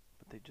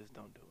 but they just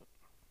don't do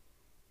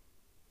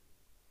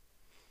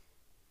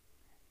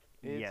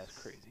it. It's Yes.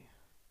 crazy.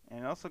 And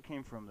it also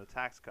came from the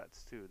tax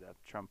cuts too that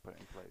Trump put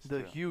in place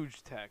The too,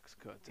 huge tax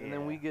cuts. And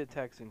then we Yeah. get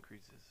tax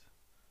increases.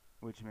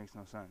 which makes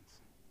no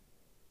sense.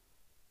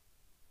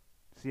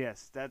 So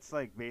yes, that's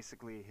like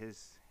basically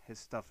his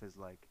stuff is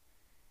like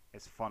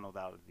it's funneled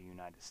out of the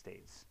United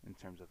States in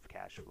terms of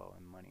cash flow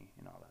and money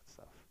and all that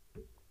stuff,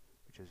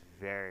 which is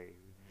very,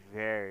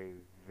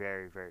 very,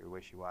 very, very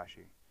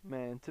wishy-washy.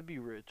 Man, to be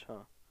rich,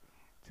 huh?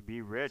 To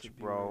be rich, To be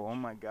bro. Oh rich.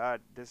 my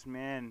God, this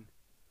man,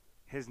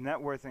 his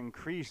net worth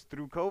increased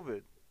through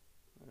COVID.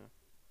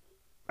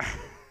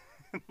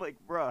 Like,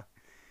 bruh,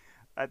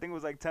 I think it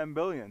was like 10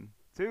 billion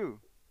too.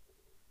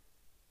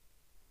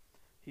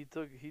 He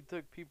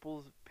took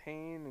people's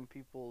pain and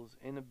people's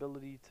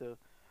inability to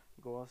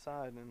go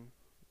outside, and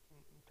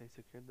they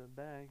secured the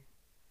bag.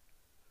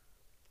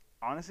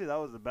 Honestly, that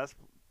was the best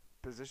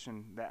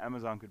position that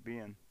Amazon could be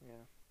in. Yeah.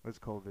 Was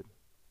COVID,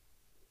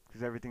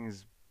 because everything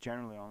is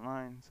generally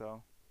online.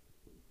 So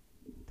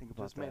think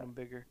about Just that. made them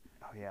bigger.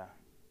 Oh yeah,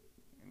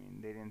 I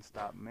mean they didn't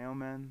stop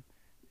mailmen,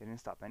 they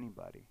didn't stop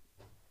anybody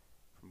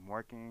from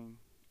working.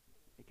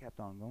 They kept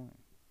on going.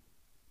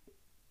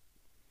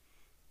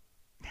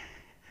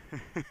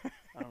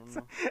 I don't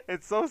know.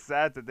 It's so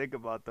sad to think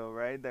about though,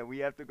 right? That we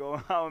have to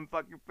go out and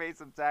fucking pay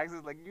some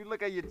taxes. Like you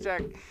look at your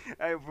check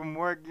from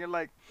work, you're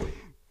like,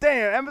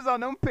 damn, Amazon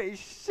don't pay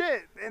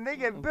shit, and they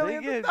get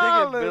billions of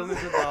dollars. They get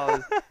billions of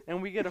dollars,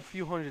 and we get a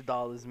few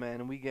 $100s,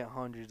 man, and we get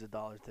hundreds of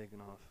dollars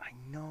taken off. I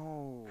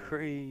know.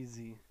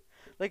 Crazy.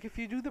 Like, if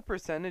you do the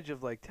percentage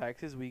of, like,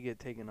 taxes we get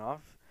taken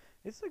off,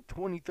 it's like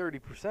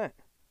 20-30%.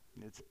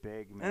 It's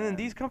big, man. And then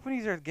these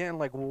companies are getting,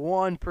 like,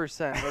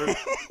 1%, or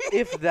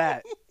if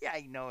that, yeah,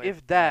 I know.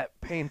 if that,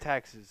 paying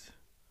taxes.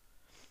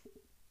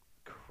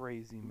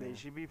 Crazy, man. They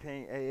should be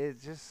paying.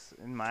 It's just,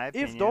 in my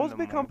opinion, If those the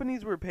big more-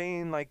 companies were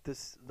paying, like,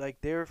 this, like,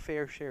 their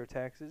fair share of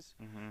taxes,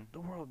 Mhm. the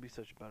world would be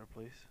such a better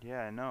place.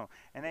 Yeah, I know.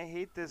 And I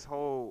hate this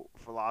whole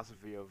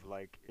philosophy of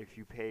like if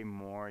you pay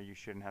more, you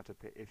shouldn't have to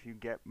pay. If you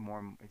get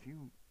more, if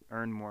you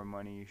earn more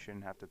money, you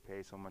shouldn't have to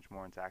pay so much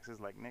more in taxes.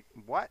 Like, Nick,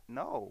 what?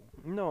 No.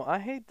 No, I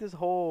hate this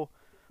whole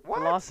What?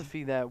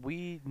 philosophy that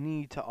we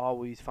need to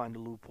always find a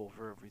loophole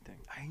for everything.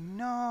 I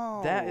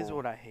know. That is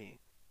what I hate.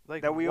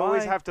 Like That we why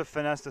always have to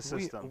finesse the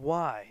we- system.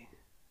 why?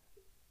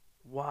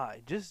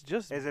 Why? Just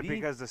Is it be-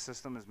 because the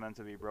system is meant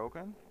to be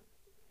broken?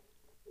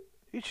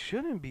 it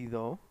shouldn't be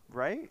though.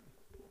 Right?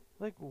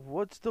 Like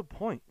what's the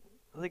point?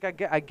 Like I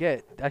get.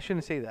 I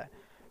shouldn't say that.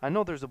 I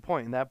know there's a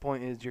point, and that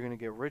point is you're gonna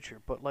get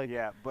richer. But like,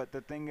 Yeah, but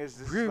the thing is,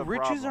 this is your the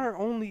riches problem. are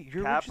only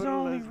your riches are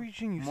only Capitalism-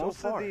 reaching you so most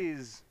far.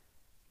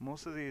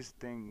 most of these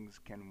things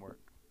can work.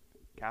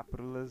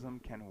 Capitalism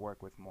can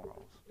work with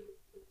morals.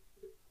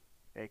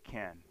 It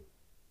can.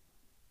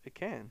 It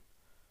can.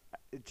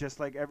 Just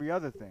like every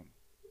other thing.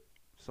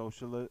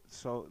 Socialized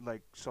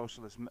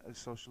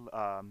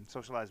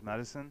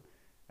medicine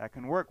that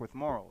can work with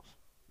morals.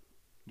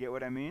 Get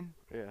what I mean?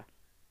 Yeah.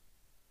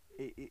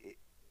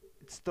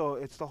 It's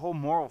the whole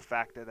moral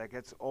factor that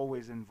gets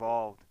always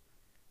involved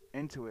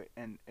into it,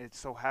 and it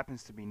so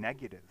happens to be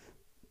negative.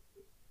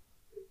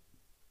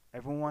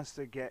 Everyone wants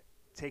to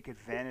take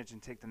advantage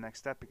and take the next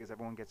step because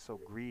everyone gets so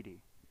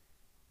greedy.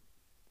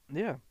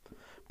 Yeah,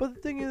 but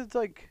the thing is, it's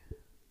like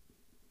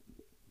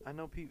I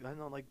know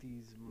like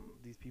these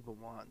people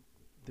want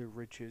their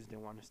riches. They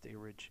want to stay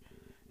rich,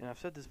 and I've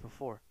said this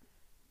before.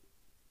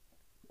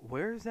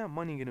 Where is that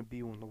money gonna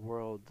be when the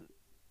world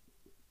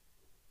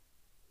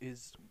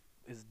is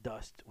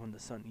dust when the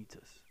sun eats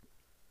us?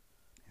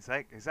 It's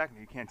like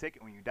exactly you can't take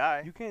it when you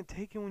die. You can't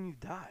take it when you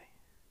die.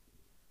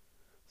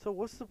 So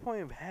what's the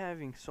point of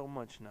having so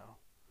much now?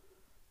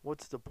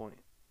 What's the point?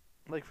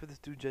 Like for this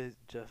dude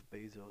Jeff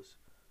Bezos.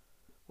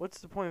 What's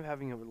the point of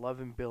having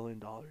 $11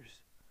 billion?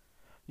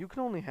 You can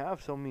only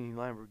have so many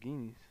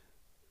Lamborghinis.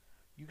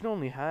 You can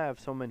only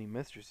have so many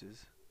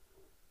mistresses.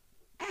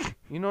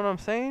 You know what I'm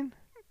saying?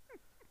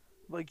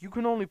 Like, you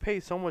can only pay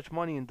so much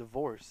money in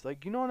divorce.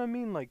 Like, you know what I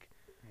mean? Like,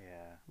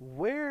 Yeah.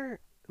 where...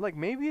 Like,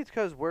 maybe it's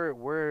because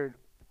we're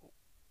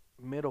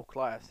middle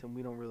class and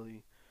we don't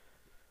really...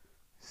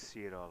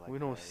 See it all like we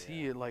don't that,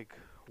 see yeah. it like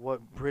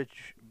what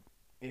rich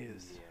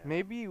is. Yeah.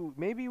 Maybe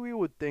we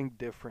would think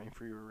different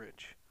if we were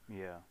rich.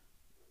 Yeah.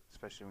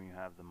 Especially when you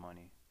have the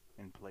money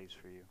in place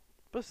for you.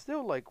 But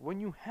still, like, when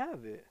you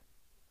have it,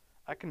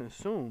 I can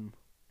assume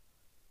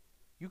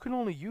you can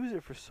only use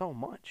it for so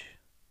much.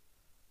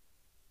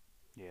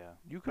 Yeah.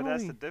 You can But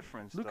that's only the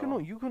difference, you though.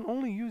 can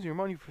only use your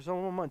money for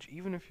so much,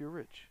 even if you're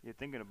rich. You're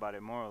thinking about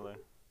it morally.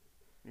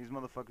 These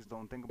motherfuckers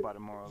don't think about it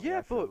morally. Yeah,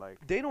 I feel but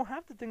like. they don't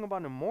have to think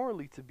about it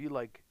morally to be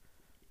like,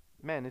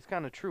 man, it's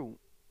kind of true.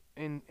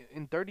 In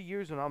 30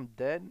 years when I'm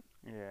dead,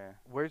 Yeah.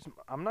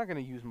 I'm not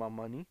gonna use my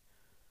money.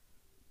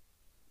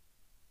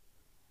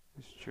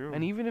 It's true.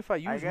 And even if I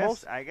use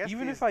I guess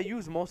even these, if I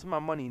use most of my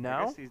money I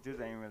now, guess these dudes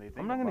ain't really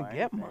thinking I'm not gonna about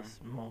get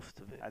anything. most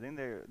of it. I think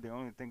they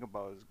only think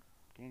about is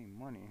gaining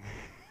money.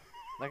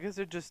 I guess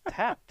they're just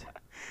tapped.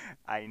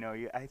 I know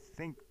you. I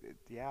think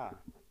yeah.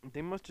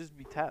 They must just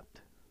be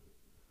tapped.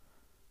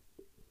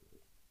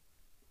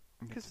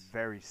 It's 'Cause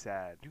very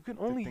sad. You can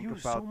to only think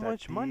use about so that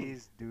much money.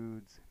 These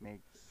dudes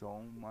make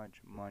so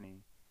much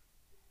money.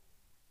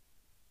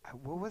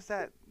 What was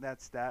that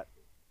stat?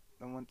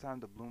 The one time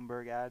the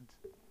Bloomberg ads.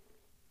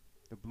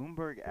 The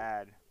Bloomberg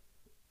ad.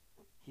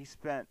 He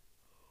spent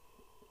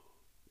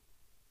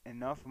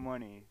enough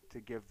money to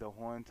give the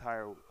whole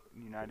entire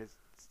United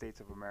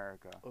States of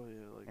America Oh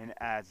yeah, like in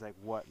ads like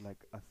what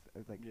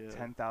Yeah.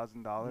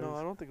 $10,000. no,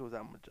 I don't think it was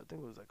that much. I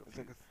think it was like a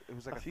few, It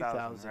was like a a few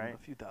thousand, right? a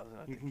few thousand.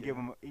 I You think, can yeah. give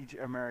them each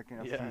American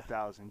a few Yeah.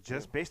 thousand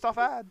just based off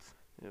ads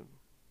Yeah,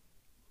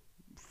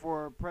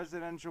 for a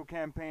presidential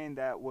campaign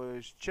that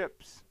was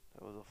chips.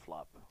 that was a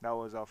flop. That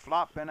was a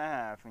flop and a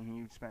half, and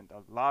he spent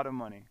a lot of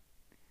money.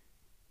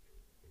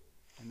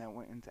 And that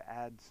went into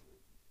ads.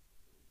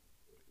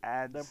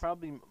 Ads. That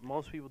probably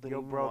most people didn't Yo,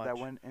 even bro, watch. that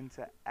went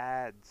into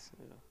ads.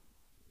 Yeah.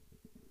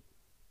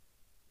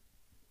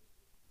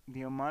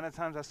 The amount of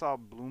times I saw a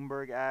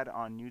Bloomberg ad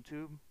on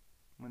YouTube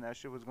when that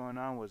shit was going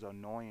on was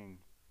annoying.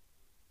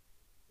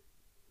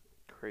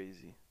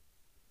 Crazy.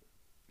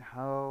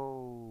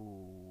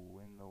 How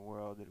in the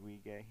world did we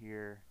get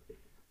here?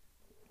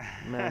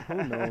 Man,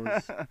 who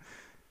knows?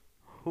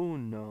 Who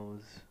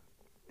knows?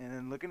 And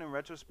then looking in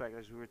retrospect,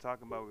 as we were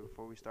talking about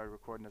before we started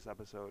recording this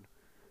episode,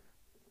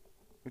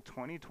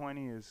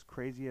 2020, as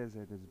crazy as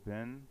it has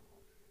been,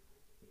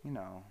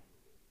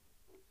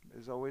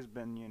 there's always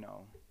been, it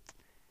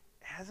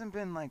hasn't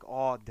been like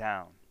all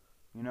down.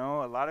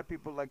 A lot of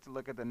people like to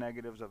look at the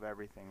negatives of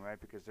everything, right?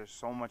 Because there's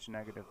so much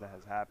negative that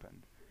has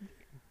happened.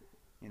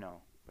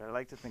 But I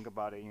like to think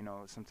about it,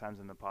 sometimes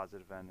in the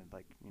positive end, and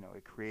like,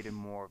 it created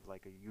more of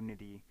like a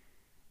unity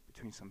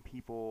between some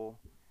people,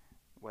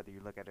 whether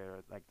you look at it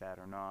like that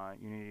or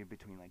not, unity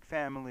between like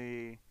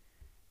family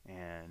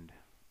and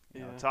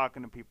you know, Yeah.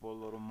 talking to people a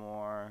little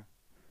more.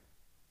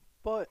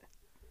 But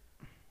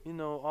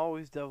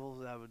always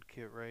devil's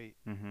advocate, right?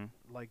 Mm-hmm.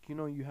 Like,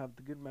 you have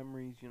the good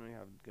memories, you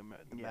have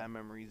the Yeah. bad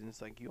memories, and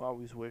it's like you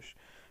always wish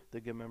the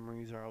good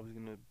memories are always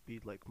gonna be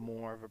like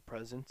more of a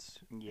presence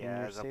in Yeah,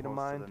 your as state of opposed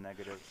mind. to the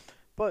negatives.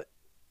 But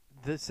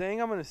the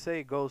saying I'm gonna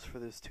say goes for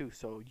this too.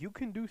 So you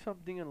can do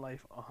something in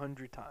life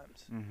 100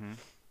 times. Mm-hmm.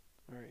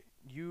 All right.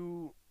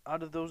 You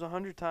out of those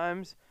 100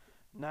 times,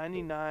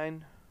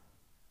 99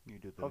 You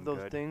do them of those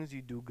good. things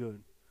you do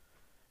good.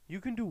 You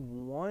can do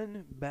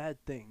one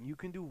bad thing. You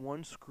can do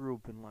one screw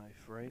up in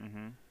life, right?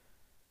 Mm-hmm.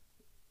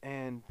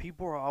 And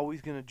people are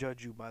always gonna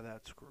judge you by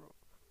that screw up,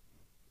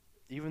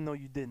 even though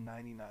you did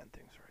 99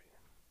 things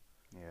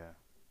right. Yeah.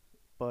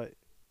 But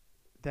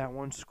that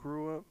one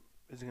screw up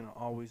is gonna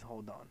always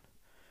hold on.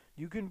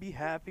 You can be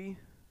happy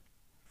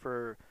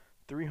for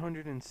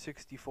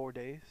 364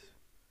 days,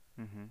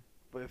 Mm-hmm.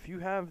 but if you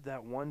have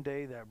that one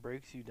day that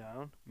breaks you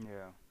down,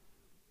 Yeah.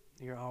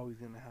 you're always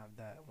gonna have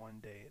that one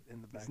day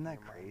in the back. Isn't of that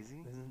your mind.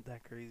 crazy? Isn't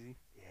that crazy?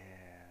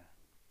 Yeah.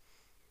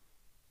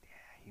 Yeah.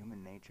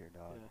 Human nature,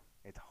 dog. Yeah.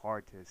 It's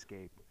hard to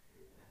escape.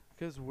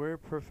 Because we're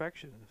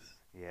perfectionists,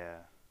 Yeah.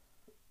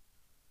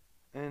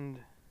 and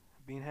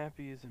being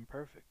happy isn't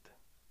perfect.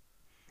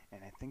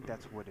 And I think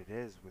that's what it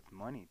is with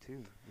money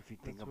too. If you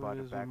think That's what about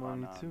it it is back with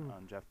on money, too.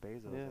 on Jeff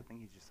Bezos, Yeah. I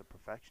think he's just a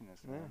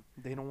perfectionist, Yeah. man.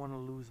 They don't want to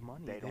lose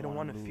money. They They don't don't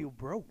wanna want to lose- feel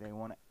broke. They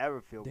want to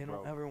ever feel They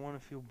broke. don't ever want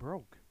to feel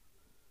broke.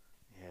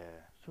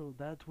 Yeah. So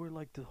that's where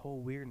like the whole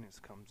weirdness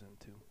comes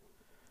into.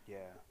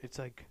 Yeah. It's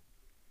like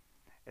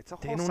It's a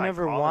They whole don't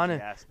ever psychology wanna-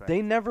 aspect.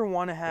 they never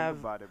want to Think have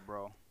about it,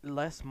 bro.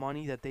 less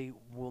money that they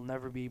will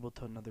never be able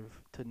to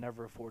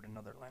never afford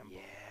another Lambo.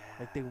 Yeah.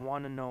 Like they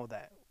want to know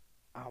that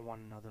I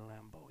want another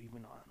Lambo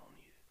even though I don't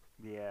need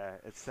it. Yeah,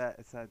 it's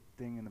that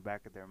thing in the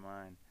back of their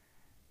mind.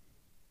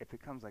 It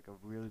becomes like a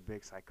really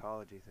big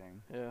psychology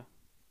thing. Yeah.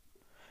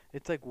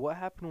 It's like what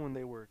happened when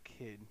they were a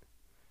kid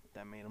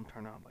that made them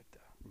turn out like that.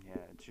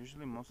 Yeah, it's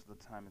usually most of the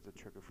time it's a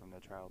trigger from their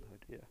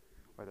childhood. Yeah.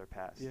 Or their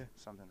past. Yeah.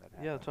 Something that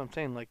happened. Yeah, that's what I'm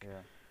saying. Like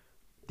Yeah.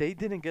 they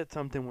didn't get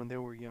something when they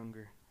were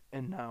younger,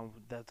 and now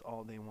that's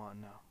all they want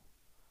now.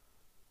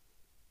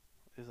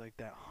 Is like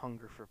that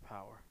hunger for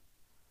power.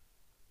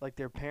 Like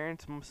their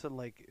parents must have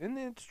like, and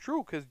it's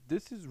true because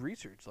this is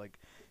research. Like,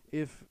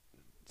 if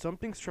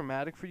something's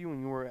traumatic for you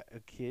when you were a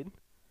kid,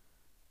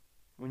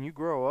 when you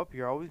grow up,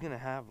 you're always gonna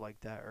have like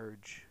that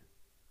urge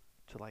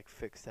to like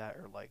fix that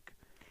or like,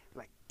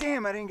 Like,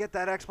 damn, I didn't get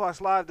that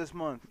Xbox Live this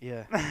month.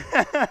 yeah.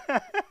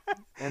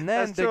 And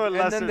then That's to a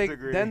lesser they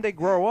degree. then they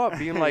grow up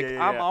being like,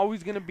 Yeah, I'm yeah.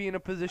 always gonna be in a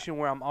position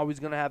where I'm always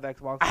gonna have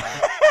Xbox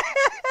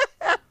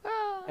Live.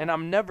 And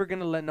I'm never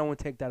gonna let no one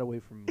take that away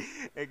from me.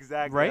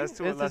 Exactly. Right? That's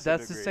to a It's lesser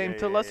that's degree. the same Yeah,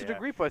 to a yeah, lesser yeah.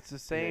 degree, but it's the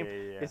same. Yeah,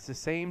 yeah, yeah. It's the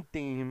same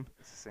theme,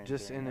 It's the same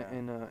just thing, yeah.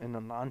 in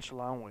a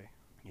nonchalant way.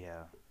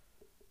 Yeah.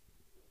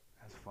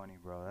 That's funny,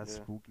 bro. That's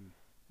Yeah. spooky.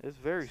 It's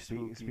very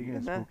spooky. Speaking of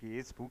And that- spooky,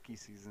 it's spooky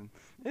season.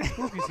 it's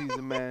spooky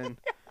season, man.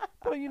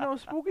 But you know,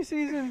 spooky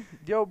season,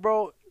 yo,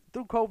 bro.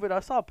 Through COVID, I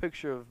saw a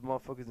picture of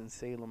motherfuckers in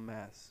Salem,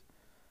 Mass.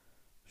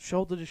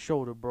 Shoulder to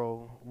shoulder,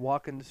 bro,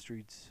 walking the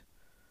streets.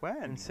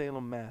 When? In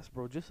Salem, Mass,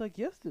 bro. Just like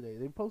yesterday,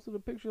 they posted a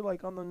picture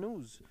like on the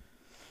news.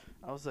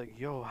 I was like,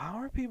 yo, how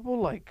are people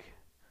like,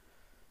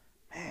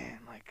 man,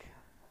 like,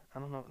 I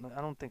don't know,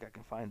 I don't think I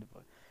can find it,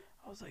 but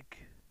I was like,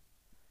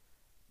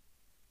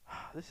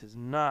 this is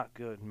not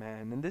good,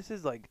 man, and this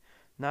is like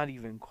not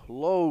even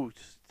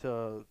close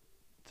to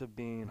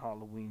being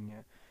Halloween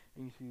yet.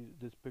 And you see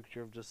this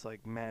picture of just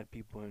like mad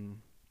people in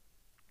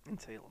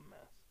Salem,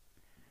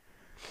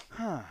 Mass.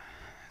 Huh.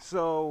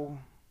 So,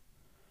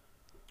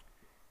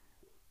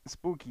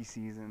 spooky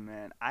season,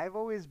 man. I've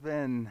always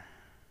been.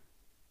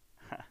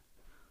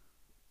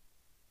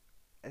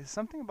 It's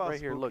something about Right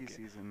here, spooky look.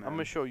 season, man. I'm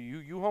gonna show you.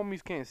 You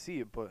homies can't see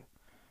it, but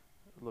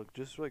look,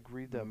 just like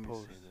read Let that me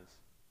post. see this.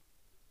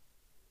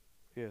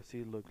 Yeah,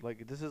 see, look,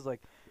 like this is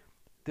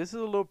a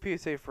little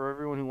PSA for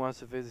everyone who wants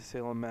to visit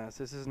Salem, Mass.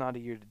 This is not a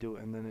year to do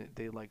it, and then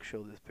they like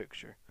show this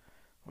picture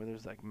where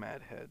there's like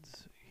mad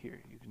heads. Here,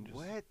 you can just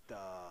What the?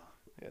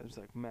 yeah, there's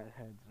like mad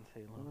heads in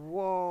Salem,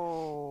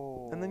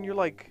 Whoa. and then you're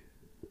like,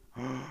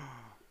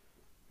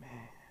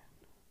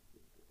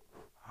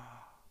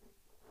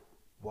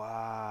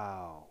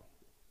 Wow.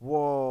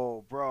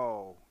 Whoa,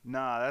 bro.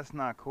 Nah, that's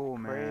not cool,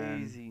 man.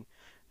 crazy,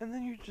 and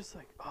then you're just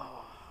like,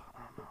 oh, I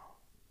don't know.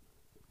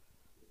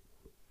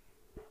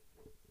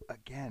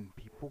 Again,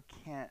 people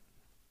can't.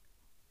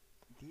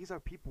 These are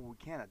people who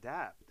can't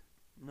adapt.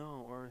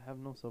 No, or have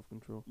no self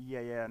control.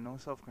 Yeah, no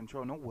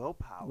self-control, no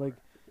willpower. Like,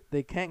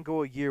 they can't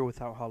go a year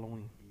without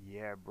Halloween.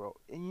 Yeah, bro.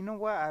 And you know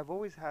what? I've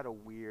always had a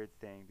weird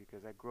thing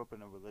because I grew up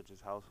in a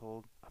religious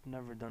household, I've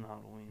never done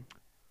Halloween.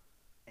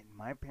 and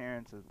my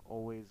parents have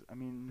always. I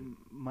mean,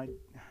 my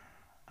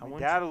I my went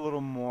dad a little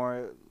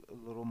more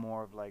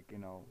of like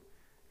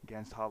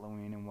against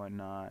Halloween and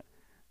whatnot.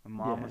 My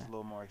mom was Yeah. a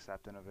little more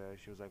accepting of it.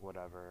 She was like,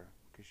 whatever,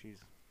 because she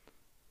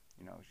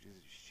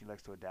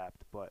likes to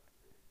adapt. But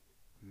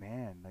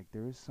man, like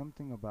there is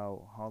something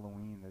about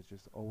Halloween that's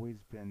just always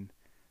been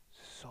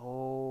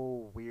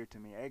so weird to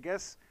me. I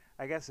guess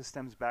it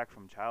stems back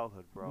from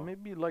childhood, bro.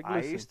 Maybe like I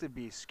listen. used to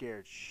be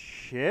scared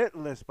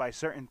shitless by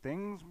certain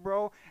things,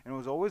 bro, and it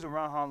was always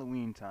around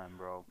Halloween time,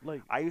 bro.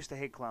 Like I used to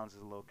hate clowns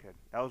as a little kid.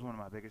 That was one of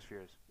my biggest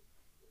fears.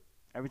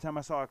 Every time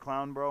I saw a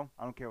clown, bro,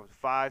 I don't care if it was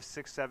 5,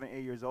 6, 7,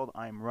 8 years old,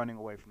 I am running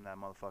away from that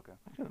motherfucker.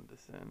 I can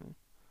understand it.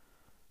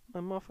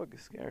 That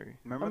motherfucker's scary.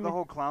 Remember I the mean,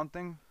 whole clown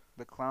thing?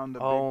 The clown, the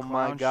oh big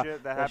my clown god,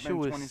 shit that that shit happened in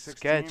was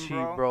 2016, sketchy,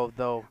 bro? bro.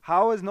 Though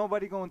How is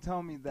nobody gonna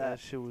tell me that that?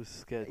 shit was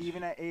sketchy.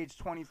 Even at age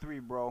 23,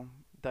 bro.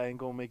 That ain't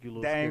gonna make you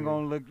look That scary. ain't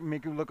gonna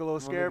make you look a little Well,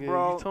 scared, nigga,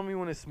 bro. You told me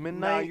when it's Now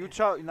midnight. you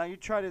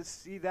try to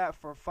see that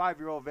for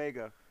 5-year-old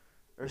Vega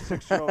or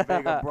 6-year-old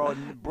Vega, bro.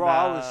 Bro,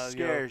 I Nah, was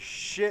scared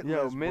shitless,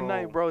 Yo,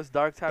 midnight, bro. bro. It's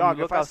dark time. Dog,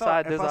 You look if I saw,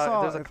 outside. There's a if I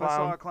saw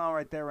clown. a clown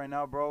right there right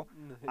now, bro,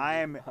 I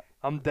am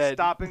I'm dead.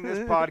 stopping this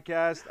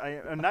podcast.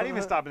 I'm not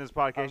even stopping this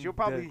podcast. I'm You'll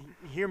probably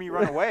hear me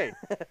run away.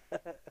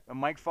 A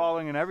mic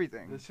falling and That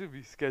everything. should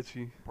be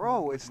sketchy.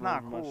 Bro, it's My-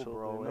 not my cool, shoulder.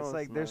 bro. No, It's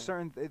like not.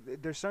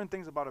 there's certain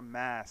things about a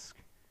mask.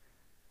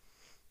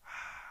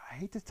 I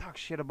hate to talk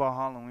shit about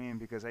Halloween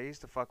because I used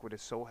to fuck with it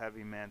so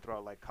heavy, man,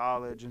 throughout like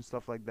college and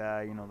stuff like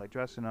that. You know, like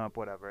dressing up,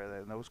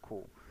 whatever. That was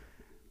cool.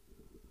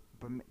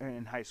 But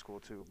in high school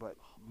too. But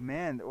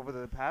man, over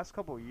the past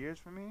couple of years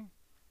for me,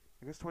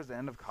 I guess towards the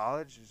end of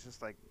college, it's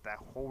just like that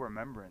whole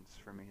remembrance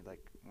for me.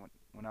 Like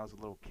when I was a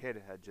little kid,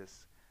 it had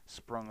just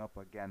sprung up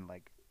again,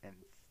 like and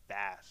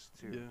fast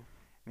too. Yeah.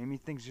 Made me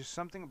think just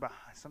something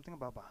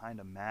about behind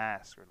a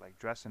mask or like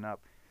dressing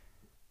up.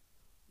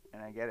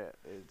 And I get it.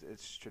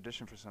 It's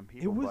tradition for some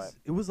people, but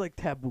It was like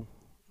taboo.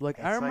 Like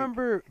I it's like-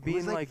 remember it being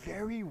was like like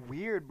very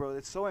weird, bro.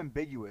 It's so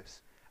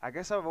ambiguous. I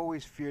guess I've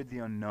always feared the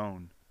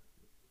unknown.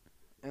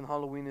 and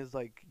Halloween is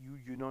like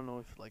you don't know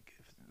if like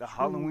if The true,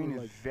 Halloween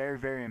is like, very,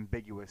 very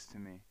ambiguous to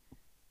me.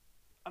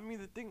 I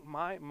mean the thing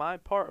my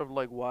part of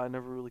like why I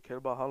never really cared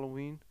about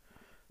Halloween,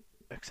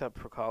 except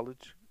for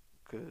college,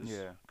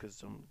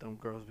 cause them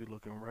girls be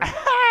looking right.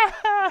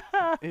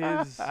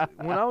 Is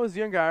when I was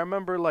younger, I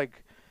remember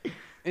like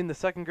in the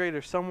second grade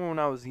or somewhere when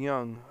I was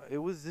young.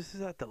 This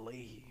is at the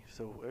Leahy,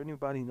 so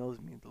anybody knows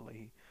me at the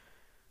Leahy.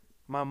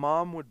 My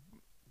mom would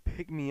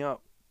pick me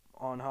up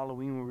on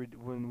Halloween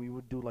when we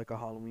would do like a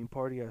Halloween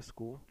party at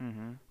school.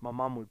 Mm-hmm. My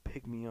mom would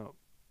pick me up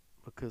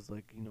because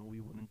like we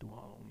wouldn't do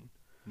Halloween.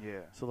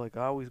 Yeah. So like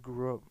I always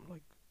grew up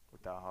like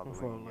Without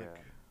Halloween, without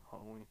like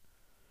Halloween.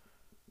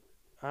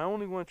 I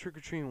only went trick or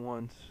treating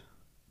once,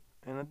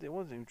 and it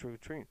wasn't even trick or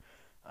treating.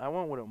 I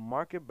went with a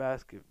market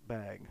basket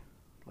bag,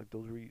 like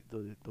those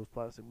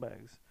plastic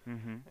bags,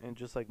 Mm-hmm. and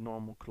just like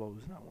normal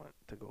clothes, and I went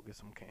to go get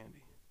some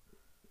candy.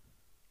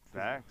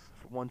 Facts.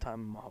 For one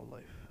time in my whole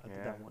life. I did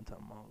Yeah. that one time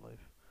in my whole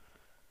life.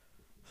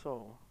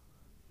 So,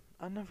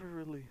 I never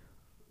really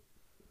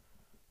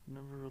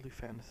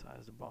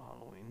fantasized about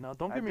Halloween. Now,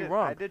 don't get me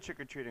wrong. I did trick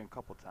or treating a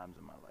couple times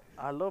in my life.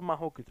 I love my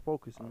hocus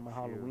pocus A in my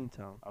few. Halloween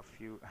town. A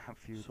few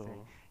So,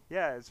 things.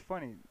 Yeah, it's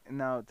funny.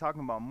 Now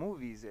talking about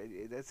movies,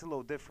 it's a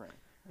little different.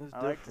 it's I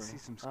different. like to see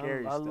some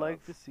scary I stuff.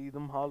 like to see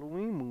them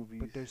Halloween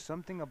movies. But there's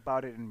something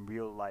about it in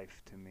real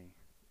life to me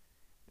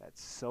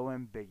that's so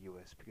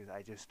ambiguous because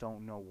I just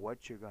don't know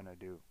what you're gonna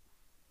do.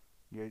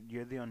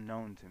 You're the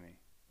unknown to me.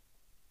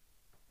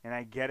 And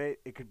I get it.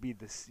 It could be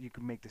this. You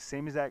could make the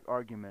same exact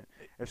argument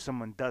if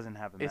someone doesn't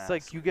have a mask. It's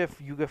like you get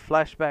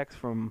flashbacks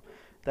from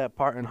that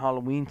part in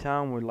Halloween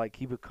Town where like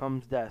he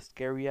becomes that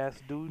scary ass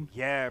dude.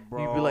 Yeah,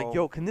 bro. You'd be like,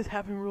 yo, can this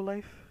happen in real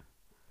life?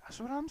 That's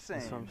what I'm saying.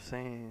 That's what I'm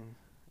saying.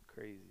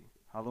 Crazy.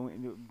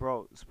 Halloween,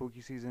 bro. Spooky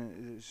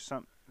season is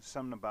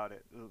something about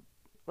it.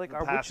 Like The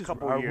our past witches,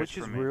 couple are years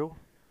witches for me. real?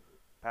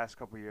 Past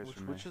couple years Which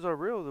for me. witches are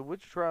real? The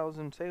witch trials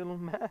in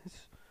Salem,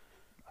 Mass.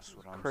 That's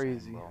what I'm Crazy.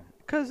 saying, bro.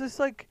 Because it's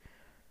like,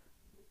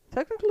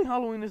 technically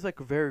Halloween is like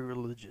very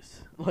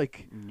religious.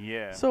 Like,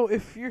 Yeah. so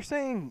if you're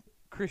saying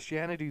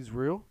Christianity's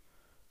real,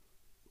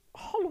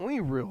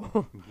 Halloween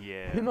real.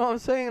 Yeah. You know what I'm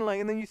saying? Like,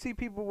 and then you see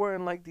people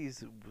wearing like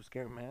these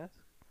scary masks.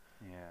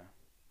 Yeah.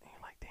 And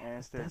you're like, damn, And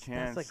it's their that's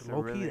chance like to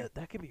low key. really-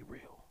 That could be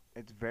real.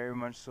 It's very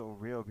much so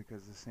real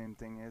because the same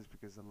thing is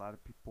because a lot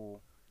of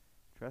people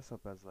dress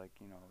up as like,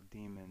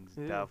 demons,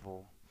 Yeah.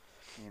 devil.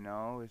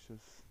 It's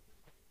just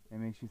it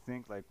makes you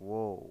think like,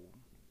 whoa.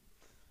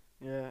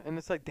 Yeah, and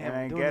it's like, damn. and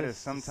we're I doing get it. this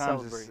to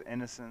Sometimes it's celebrate.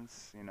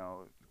 innocence,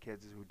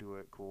 kids who do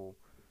it cool,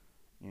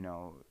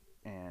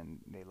 and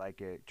they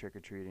like it, trick or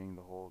treating,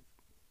 the whole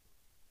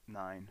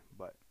 9.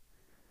 But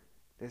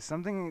there's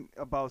something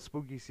about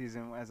spooky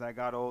season as I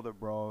got older,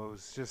 bro. It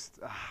was just,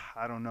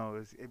 I don't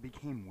know. It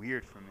became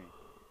weird for me.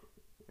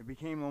 It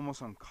became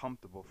almost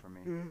uncomfortable for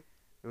me.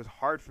 It was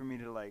hard for me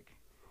to like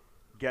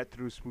get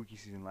through spooky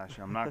season last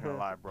year. I'm not gonna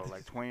lie, bro.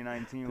 Like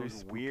 2019 Through was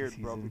spooky weird,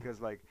 bro, season.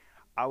 because like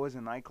I was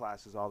in night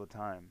classes all the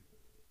time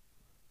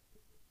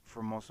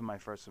for most of my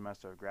first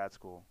semester of grad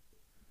school.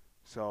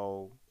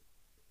 So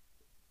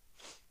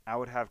I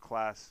would have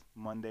class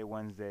Monday,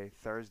 Wednesday,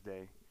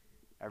 Thursday,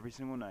 every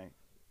single night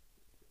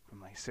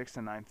from like 6 to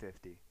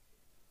 9:50,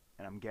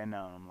 and I'm getting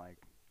out and I'm like,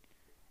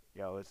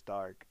 yo, it's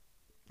dark.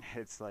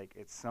 It's like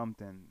it's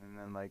something, and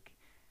then like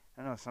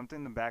I don't know, something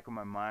in the back of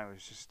my mind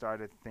was just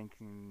started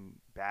thinking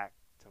back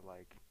to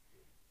like,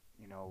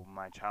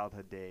 my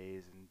childhood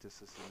days and this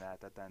and that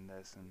and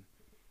this, and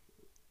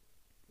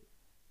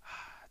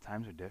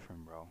times are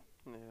different, bro.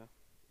 Yeah.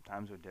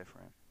 Times are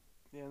different.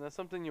 Yeah, and that's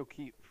something you'll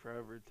keep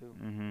forever too.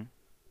 Mm-hmm.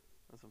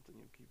 That's something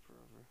you'll keep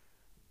forever.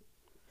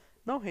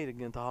 No hate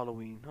against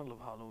Halloween. I love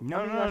Halloween. No,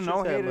 I mean, no, I no, should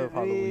no say hate I love it.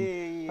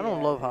 Halloween. I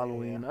don't love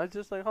Halloween. I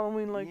just like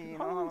Halloween. Like Yeah, you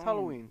know, Halloween's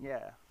Halloween.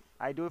 Yeah,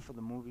 I do it for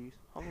the movies.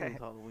 Halloween's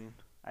Halloween.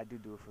 I do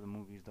it for the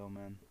movies, though,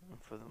 man.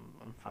 For them.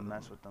 For I them.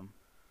 mess with them,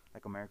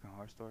 like American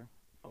Horror Story.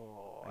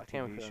 Oh, Like I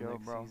can't TV wait for show, the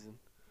next bro. season.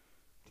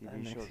 That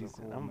TV next shows are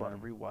season. cool, I'm about man.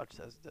 to rewatch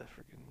that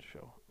freaking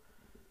show.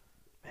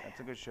 Man, That's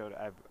a good show.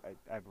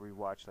 I've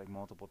rewatched like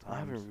multiple times. I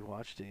haven't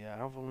rewatched it yet.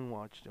 I've only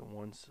watched it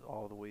once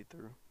all the way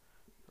through.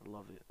 I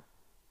love it.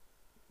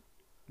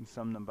 And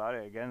something about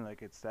it again,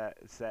 like it's that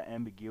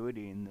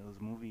ambiguity in those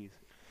movies.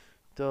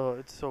 Duh,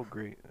 it's so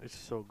great. It's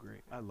so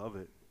great. I love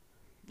it.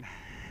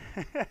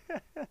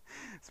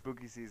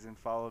 Spooky season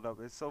followed up.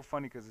 It's so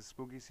funny because the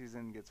spooky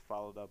season gets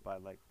followed up by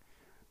like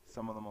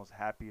some of the most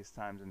happiest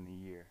times in the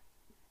year.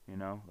 You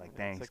know, like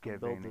Yeah, it's like a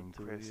Thanksgiving build-up and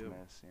to it, yeah.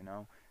 Christmas. You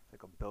know, it's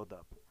like a build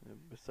up.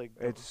 It's like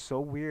It's so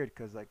weird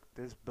because like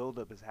this build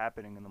up is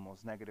happening in the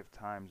most negative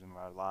times in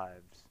our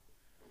lives.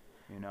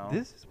 You know,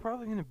 this is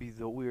probably gonna be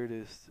the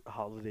weirdest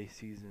holiday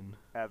season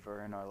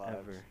ever in our lives,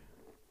 ever.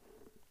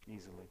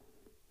 easily.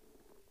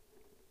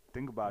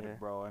 Think about Yeah. it,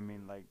 bro. I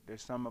mean, like,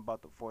 there's something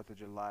about the 4th of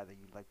July that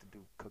you'd like to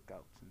do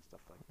cookouts and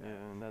stuff like that. Yeah,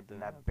 and that didn't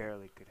And that happen.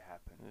 barely could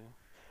happen. Yeah.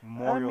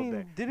 Memorial I mean,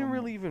 Day. didn't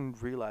really even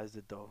realize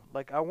it though.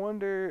 Like, I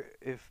wonder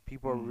if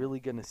people are Mm. really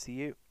gonna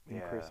see it in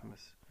Yeah.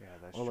 Christmas. Yeah,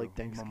 that's or, true. like,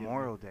 Thanksgiving.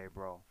 Memorial Day,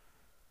 bro.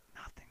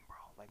 Nothing, bro.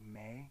 Like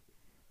May,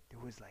 there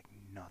was like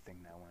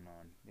nothing that went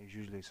on. There's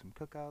usually some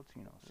cookouts,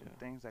 you know, some Yeah.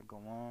 things that go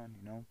on,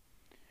 you know.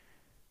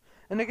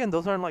 And again,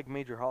 those aren't like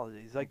major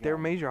holidays. Like they're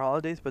Again, major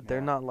holidays, but they're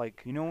yeah. not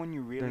like You know when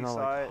you they're really not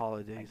saw like it?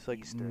 holidays. Like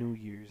Easter. New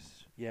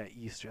Year's. Yeah,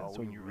 Easter. That's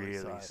when we you really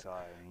saw it.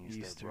 saw it in Easter,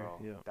 Easter, bro.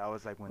 yeah. That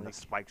was like when Like, the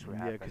spikes were Yeah,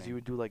 happening. because you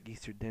would do like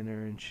Easter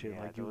dinner and shit.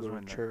 Yeah, Like you those go were to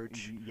in the-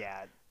 church.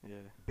 Yeah, Yeah.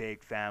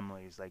 big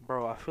families. Like,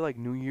 Bro, I feel like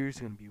New Year's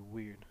is gonna be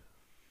weird.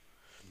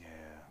 yeah.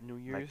 New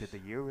Like, Year's. did the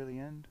year really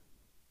end?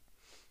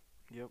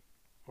 Yep.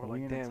 Or Are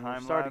we like, in a damn, we're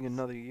time starting lapse?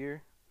 another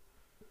year.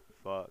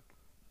 Fuck.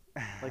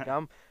 Like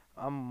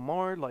I'm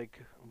more like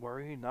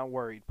worried, not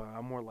worried, but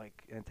I'm more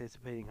like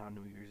anticipating how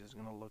New Year's is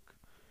gonna look.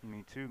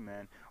 Me too,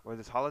 man. Or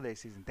this holiday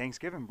season,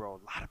 Thanksgiving, bro.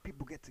 A lot of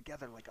people get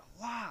together. Like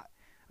a lot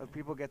of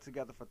people get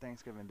together for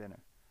Thanksgiving dinner.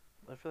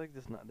 I feel like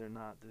they're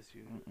not this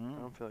year. I Mm-mm.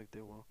 don't feel like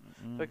they will.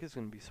 I Mm-mm. feel like it's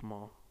gonna be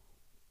small.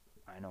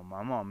 I know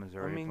my mom is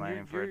already I mean,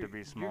 planning for it to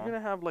be small. You're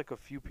gonna have like a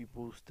few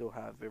people who still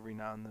have every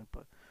now and then,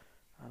 but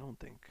I don't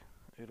think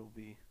it'll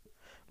be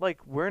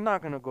like we're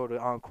not gonna go to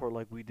Encore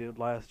like we did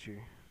last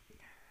year.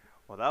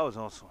 Well, that was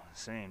also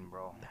insane,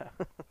 bro.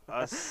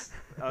 us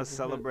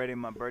celebrating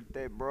my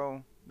birthday,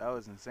 bro. That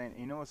was insane.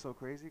 You know what's so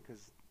crazy?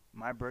 'Cause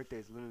my birthday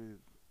is literally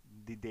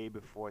the day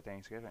before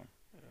Thanksgiving.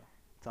 Yeah.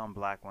 It's on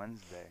Black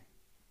Wednesday.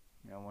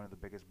 You know, one of the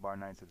biggest bar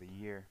nights of the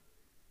year.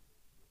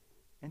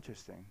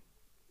 Interesting.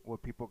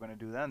 What people are gonna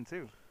do then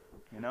too?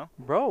 You know?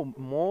 Bro,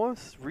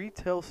 most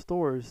retail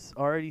stores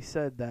already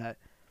said that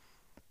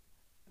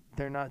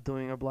they're not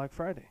doing a Black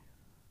Friday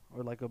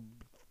or like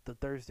the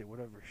Thursday,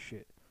 whatever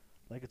shit.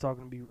 Like it's all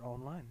gonna be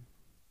online.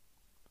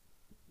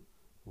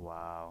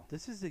 Wow.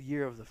 This is the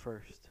year of the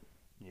first.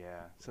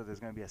 Yeah. So there's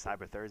gonna be a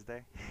Cyber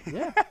Thursday.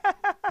 Yeah,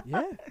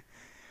 yeah.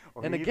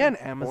 Or And even- again,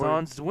 or-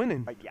 Amazon's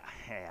winning.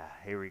 yeah.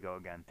 Here we go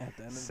again. At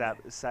the end of the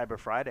day. Cyber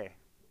Friday.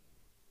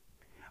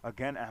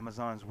 Again,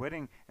 Amazon's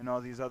winning, and all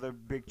these other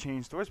big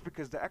chain stores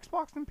because the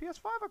Xbox and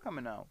PS5 are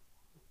coming out.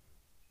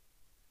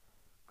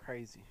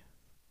 Crazy.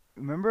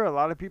 Remember, a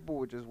lot of people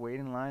would just wait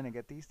in line to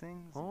get these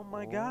things. Oh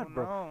my God,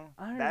 bro. No.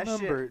 I That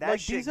remember. Shit, that Like,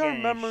 shit these are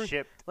getting memories.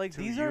 shipped Like to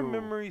these are you.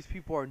 memories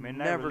people are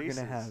Midnight never releases.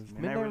 gonna have.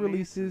 Midnight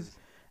Releases.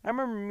 I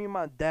remember me and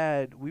my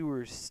dad. We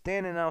were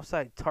standing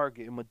outside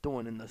Target in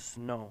Methuen in the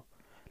snow,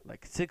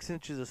 like 6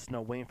 inches of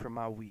snow, waiting for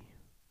my Wii,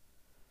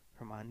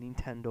 for my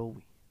Nintendo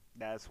Wii.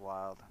 That's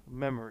wild.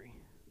 Memory.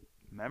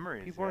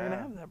 Memories. People are gonna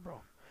have that,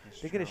 bro.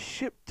 It's They get it true.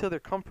 shipped to their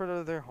comfort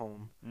of their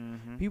home.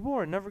 Mm-hmm. People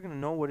are never gonna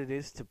know what it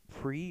is to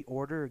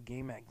pre-order a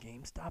game at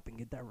GameStop and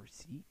get that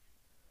receipt,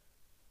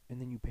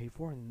 and then you pay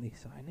for it, and then they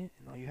sign it,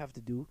 and all you have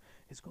to do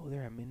is go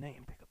there at midnight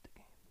and pick up the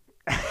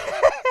game.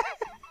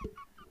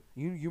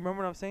 You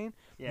remember what I'm saying?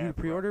 Yeah, You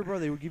pre-order, bro.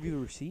 They would give you the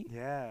receipt,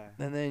 Yeah.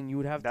 and then you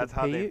would have That's to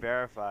how pay they it,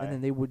 verify. and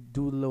then they would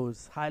do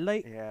those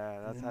highlight, yeah,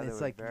 and that's then how they it's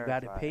would like verify. you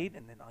got it paid,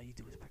 and then all you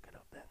do is pick it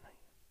up that night.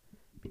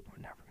 People are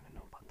never gonna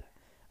know about that.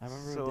 I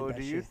remember we So did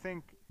that do you shit.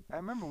 think? I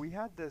remember we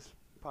had this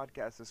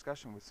podcast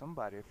discussion with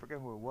somebody. I forget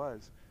who it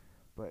was,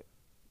 but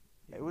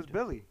Yeah, it we was did.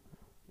 Billy.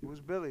 It was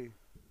Billy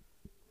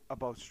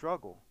about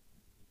struggle.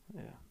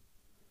 Yeah.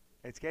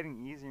 It's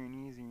getting easier and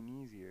easier and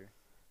easier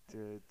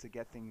to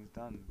get things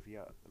done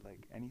via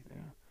like anything.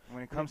 Yeah.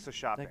 When it comes to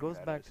shopping, That goes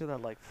back is. to that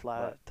like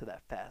flat But- to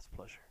that fast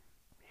pleasure.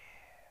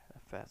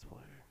 That fast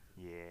pleasure.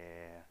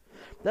 Yeah,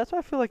 That's why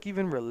I feel like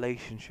even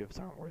relationships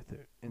aren't worth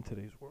it in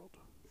today's world.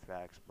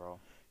 facts, bro.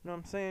 You know what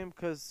I'm saying?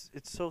 Because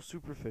it's so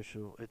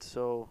superficial. It's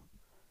so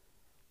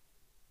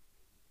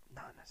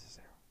not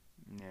necessary.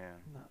 Yeah,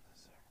 Not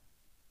necessary.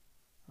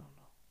 I don't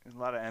know. there's a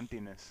lot of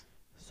emptiness.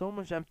 So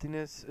much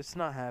emptiness. It's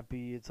not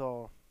happy. It's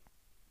all.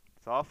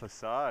 It's all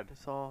facade.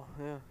 It's all.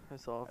 Yeah.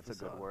 It's all. That's a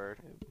facade. good word.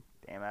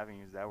 Yeah. Damn, I haven't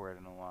used that word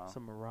in a while.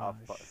 Some mirage.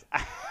 Fa-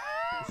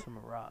 It's a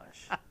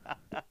mirage.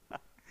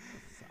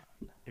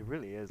 Facade. It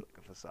really is like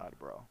a facade,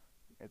 bro.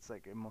 It's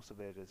like most of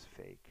it is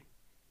fake.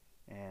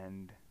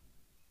 And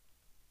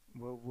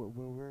what were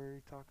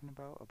we talking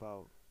about?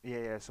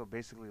 Yeah. So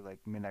basically, like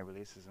midnight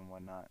releases and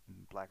whatnot,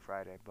 and Black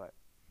Friday. But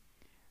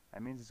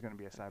that means it's gonna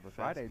be a Cyber Fast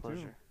Friday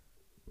pleasure.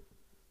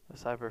 A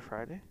Cyber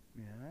Friday?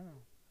 too.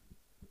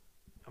 Yeah.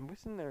 I'm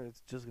guessing there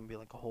it's just gonna be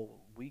like a whole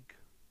week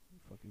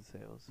of fucking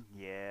sales.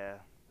 Yeah.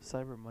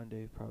 Cyber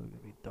Monday is probably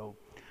gonna be dope.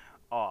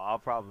 Oh, I'll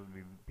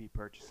probably be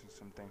purchasing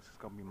some things. It's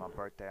gonna be my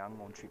birthday. I'm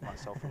gonna treat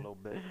myself a little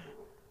bit,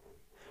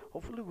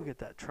 Hopefully we get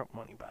that Trump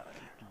money back.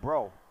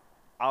 bro.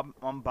 I'm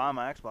buying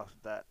my Xbox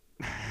with that.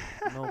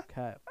 No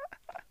cap.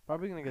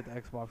 Probably gonna get the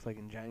Xbox like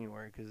in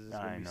January because it's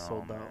gonna I be know,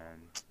 sold man.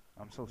 out.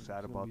 I'm so It's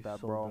sad gonna about be that,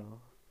 sold bro. out.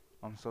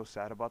 I'm so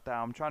sad about that.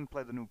 I'm trying to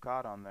play the new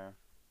COD on there.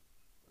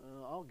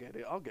 I'll get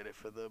it. I'll get it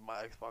for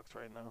my Xbox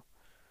right now.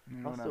 You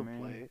know I'll what still I mean?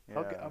 play it. Yeah.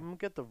 I'm gonna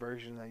get the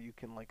version that you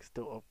can like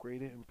still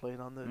upgrade it and play it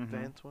on the Mhm.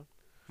 advanced one.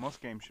 Most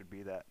games should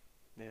be that.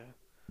 Yeah.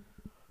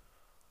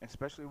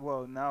 Especially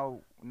now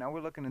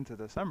we're looking into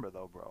December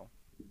though, bro.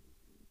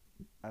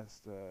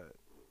 As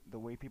the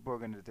way people are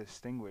gonna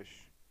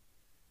distinguish,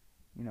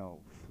 you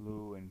know,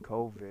 flu and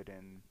COVID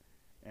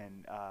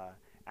and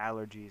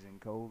allergies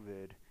and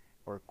COVID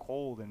or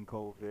cold and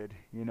COVID.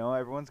 You know,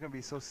 everyone's gonna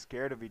be so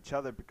scared of each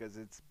other because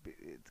it's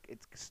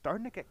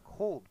starting to get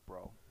cold,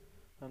 bro.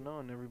 I know,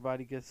 and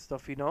everybody gets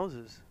stuffy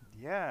noses.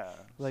 Yeah.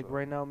 Like so-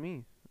 right now,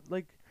 me.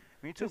 Like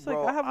Me too, it's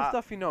bro. like I have a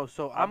stuffy nose,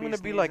 so I'll I'm be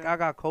gonna be like sneezing. I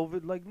got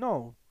COVID. Like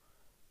no,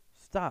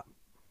 stop.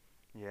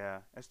 Yeah,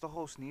 it's the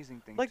whole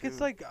sneezing thing. Like too.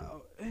 it's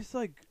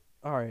like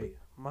all right,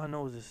 my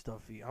nose is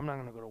stuffy. I'm not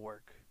gonna go to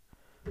work,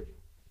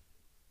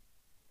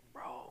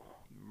 bro.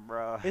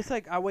 bruh. It's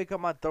like I wake up,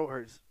 my throat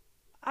hurts.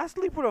 I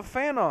sleep with a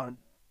fan on.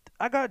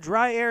 I got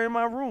dry air in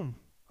my room.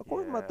 Of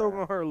course, my throat Yeah.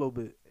 gonna hurt a little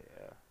bit.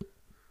 Yeah.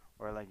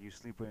 Or like you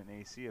sleep with an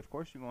AC, of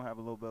course you're gonna have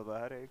a little bit of a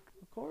headache.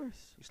 Of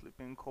course. You sleep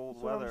in cold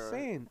That's what weather. I'm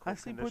saying. I cold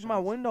sleep with my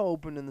conditions. window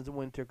open in the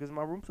winter because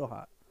my room's so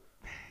hot.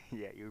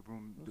 Yeah, your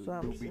room That's do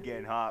what I'm be saying.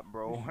 getting hot,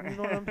 bro. You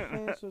know what I'm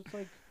saying? So it's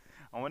like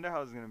I wonder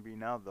how it's gonna be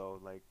now though.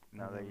 Like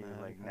now I that know, you're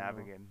man, like I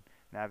know.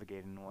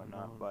 navigating and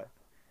whatnot. know. But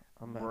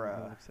I'm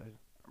Bruh. excited.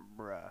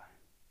 bruh.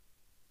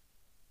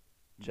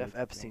 Jeff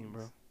Big Epstein,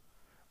 bro. things.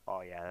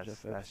 Oh yeah,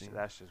 Jeff that's Epstein.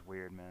 that's just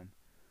weird, man.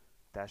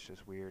 That's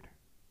just weird.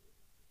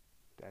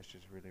 That's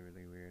just really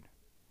really weird.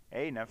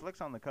 Hey,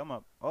 Netflix on the come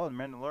up. Oh, the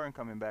Mandalorian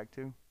coming back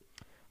too.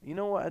 You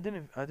know what? I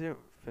didn't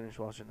finish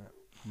watching that.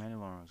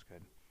 Mandalorian was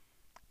good.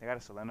 They got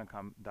a Selena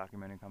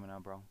documentary coming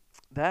out, bro.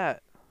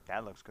 That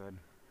That looks good,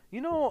 you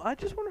know, I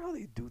just wonder how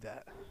they do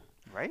that.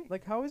 right?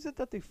 Like, how is it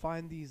that they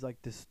find these like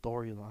this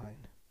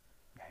storyline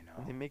I and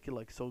they know. make it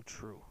like so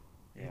true,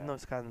 Yeah. even though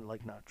it's kind of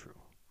like not true.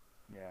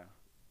 Yeah.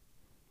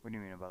 What do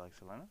you mean about like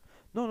Selena?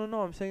 No.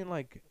 I'm saying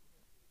like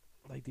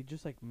they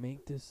just like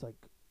make this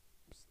like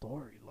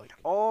story like.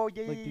 Oh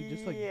yeah, Like, yeah, they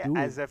just, like, yeah, do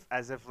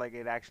as if like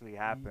it actually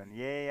happened.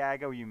 Yeah, I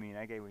get what you mean.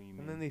 I get what you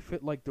mean. And then they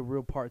fit like the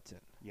real parts in,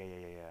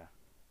 yeah.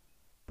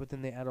 but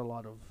then they add a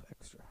lot of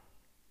extra.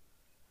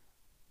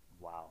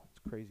 Wow. It's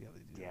crazy how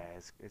they do Yeah,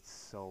 that. it's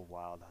so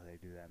wild how they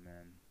do that,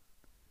 man.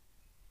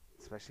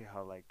 Especially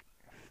how like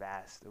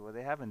fast. Well,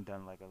 they haven't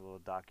done like a little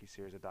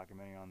docuseries or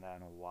documentary on that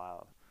in a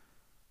while.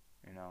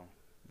 You know,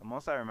 the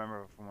most I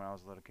remember from when I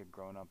was a little kid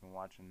growing up and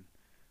watching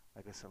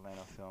like a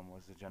Selena film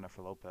was the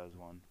Jennifer Lopez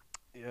one.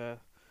 Yeah,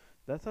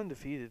 that's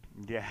undefeated.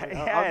 Yeah, Like,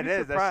 yeah, I'll it be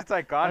is. That shit's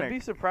I'd iconic. be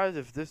surprised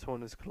if this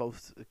one is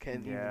close.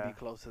 Can even Yeah. be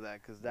close to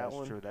that because that That's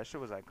one, true. That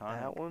shit was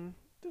iconic. that one.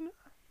 It's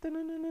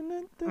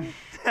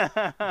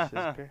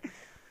just great.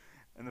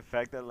 And the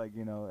fact that like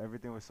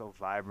everything was so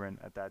vibrant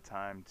at that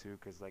time too,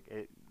 because like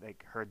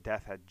her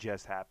death had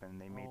just happened.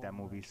 They made Oh that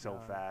my movie so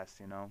God. fast.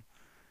 The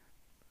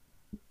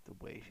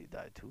way she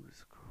died too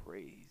is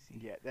crazy.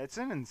 Yeah, that's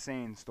an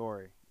insane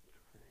story.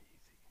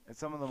 It's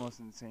some of the most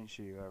insane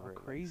shit you ever. A like,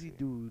 crazy see.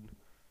 dude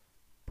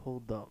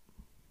pulled up,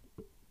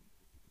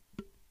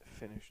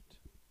 finished,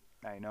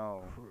 I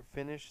know.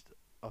 finished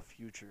a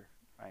future.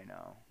 I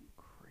know.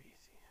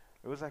 Crazy.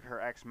 It was like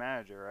her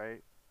ex-manager,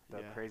 right? The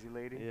Yeah. crazy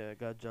lady. Yeah,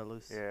 got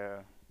jealous. Yeah.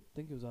 I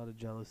think it was out of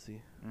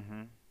jealousy.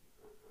 Mhm.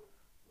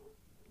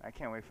 I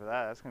can't wait for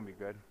that. That's gonna be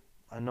good.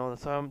 I know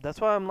that's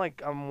why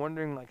I'm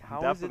wondering like how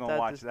I'm is definitely it gonna that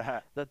watch this,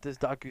 that. this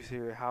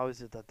docuseries, how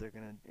is it that they're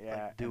gonna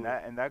Yeah, like, do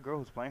and it? that girl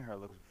who's playing her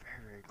looks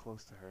very very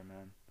close to her,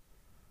 man.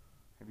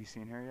 Have you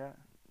seen her yet?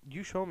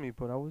 You showed me,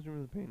 but I wasn't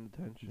really paying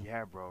attention.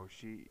 Yeah, bro.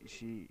 She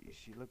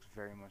looks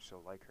very much so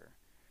like her.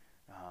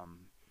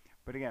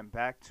 But again,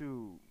 back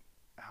to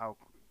how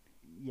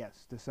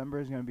yes, December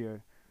is gonna be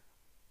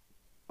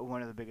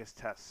one of the biggest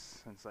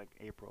tests since like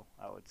April,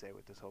 I would say,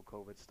 with this whole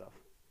COVID stuff.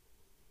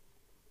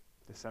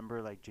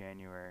 December, like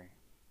January,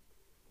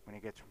 when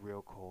it gets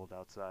real cold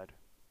outside.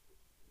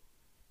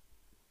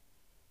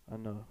 I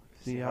know.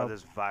 See See how how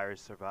this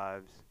virus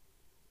survives.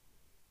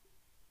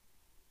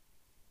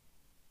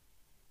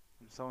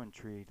 I'm so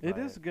intrigued. it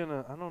by is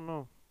gonna. I don't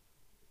know.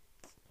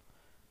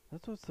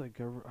 That's what's like.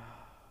 I don't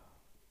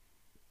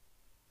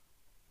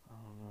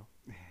know.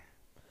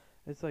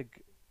 it's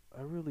like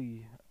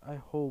I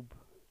hope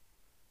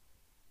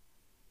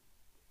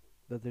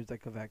that there's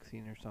like a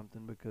vaccine or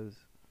something because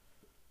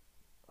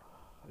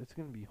it's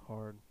gonna be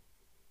hard.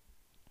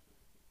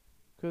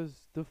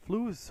 Cause the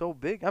flu is so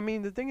big. I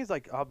mean, the thing is,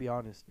 like, I'll be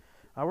honest.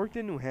 I worked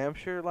in New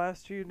Hampshire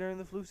last year during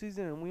the flu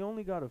season, and we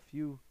only got a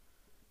few.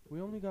 We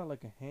only got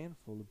like a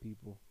handful of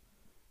people,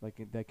 like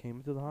that came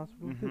into the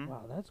hospital. Mhm.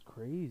 Wow, that's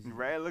crazy.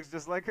 Right? It looks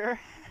just like her.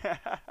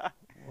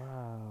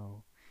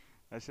 Wow.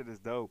 That shit is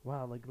dope.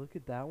 Wow, like look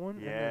at that one,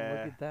 and then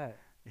Yeah. look at that.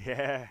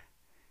 Yeah.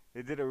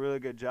 They did a really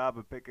good job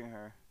of picking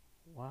her.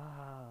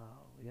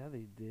 Wow. Yeah,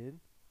 they did.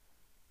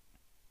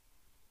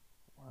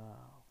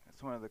 Wow.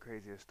 That's one of the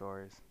craziest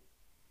stories.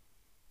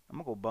 I'm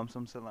gonna go bump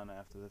some Selena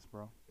after this,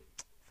 bro.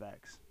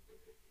 Facts.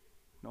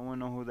 No one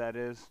know who that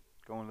is.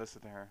 Go and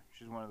listen to her.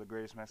 She's one of the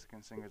greatest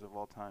Mexican singers of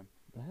all time.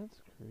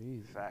 That's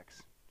crazy.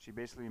 Facts. She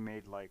basically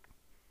made like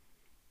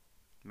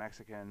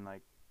Mexican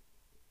like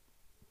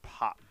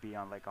pop be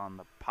on like on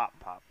the pop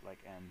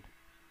like end.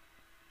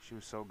 She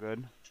was so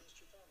good.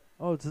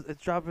 Oh, it's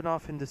dropping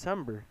off in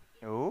December.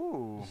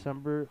 Ooh.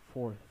 December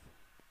 4th.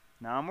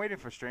 Now I'm waiting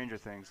for Stranger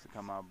Things to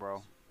come out,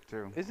 bro.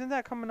 Too Isn't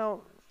that coming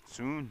out?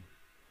 soon.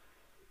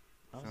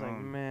 I was like,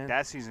 man.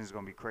 That season's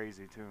gonna be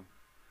crazy too.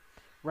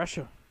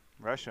 Russia.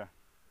 Russia.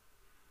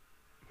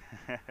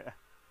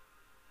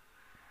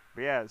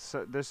 But yeah,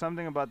 so there's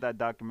something about that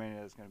documentary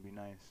that's gonna be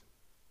nice.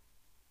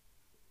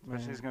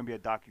 Especially Man. it's gonna be a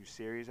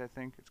docu-series. I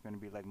think it's gonna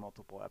be like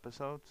multiple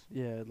episodes.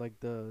 Yeah, like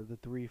the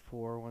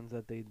 3-4 ones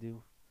that they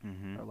do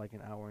Mm-hmm. are like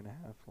an hour and a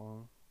half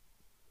long.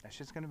 That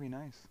shit's gonna be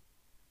nice.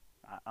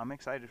 I'm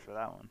excited for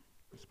that one,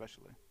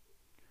 especially.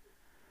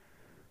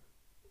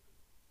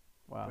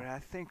 Wow. But I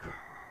think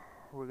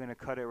we're gonna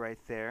cut it right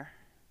there.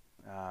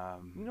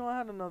 You know, I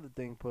had another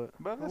thing, but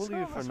But we'll let's leave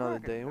go, it for let's another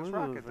rock it. day. Let's We'll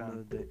rock leave it it for then.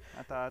 another day.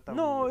 I thought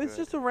No, we were it's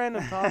good. just a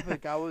random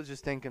topic I was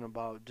just thinking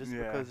about, just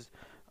Yeah. because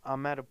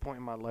I'm at a point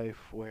in my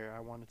life where I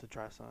wanted to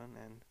try something,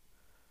 and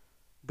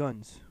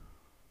guns.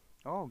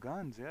 Oh,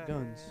 guns. Yeah,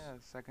 Guns. Yeah.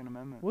 Second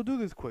Amendment. We'll do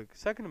this quick.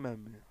 Second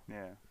Amendment.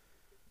 Yeah.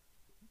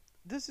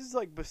 This is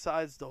like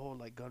besides the whole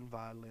like gun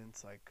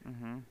violence, like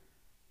Mm-hmm.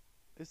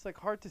 it's like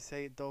hard to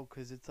say it though,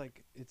 'cause it's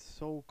like it's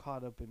so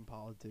caught up in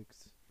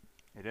politics.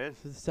 It is.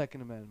 It's the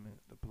Second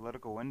Amendment. The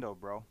political window,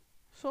 bro.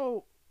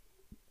 So,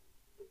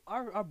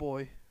 our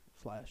boy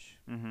Flash,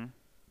 Mm-hmm.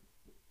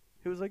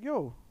 he was like,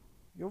 "Yo,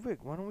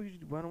 Vic, why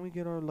don't we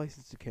get our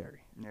license to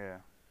carry?" Yeah.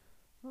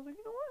 I was like,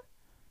 "You know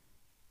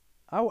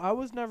what? I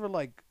was never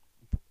like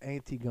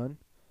anti-gun.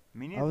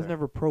 Me neither. I was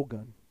never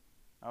pro-gun.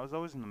 I was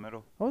always in the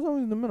middle. I was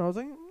always in the middle. I was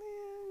like, yeah,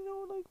 you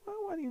know, like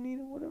why do you need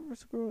it? Whatever,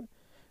 screw it."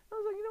 I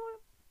was like, you know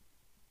what?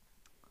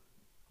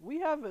 We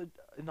have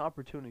an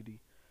opportunity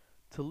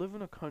to live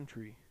in a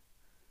country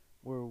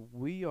where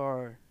we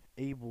are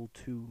able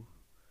to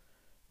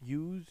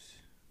use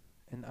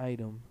an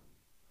item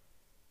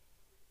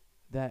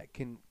that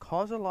can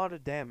cause a lot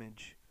of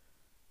damage,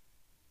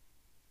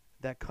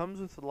 that comes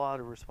with a lot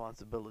of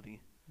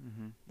responsibility,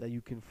 Mm-hmm. that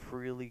you can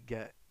freely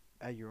get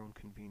at your own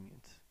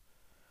convenience.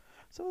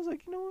 So I was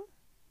like, you know what?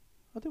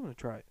 I think I'm going to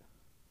try it.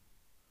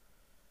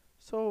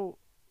 So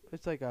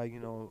it's like,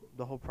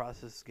 the whole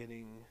process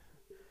getting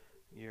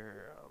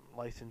your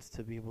license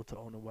to be able to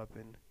own a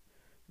weapon.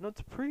 You know,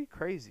 it's pretty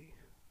crazy.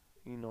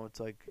 You know, it's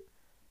like,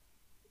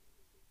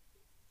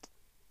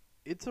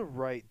 it's a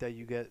right that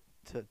you get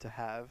to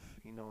have,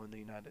 you know, in the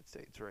United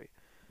States, right?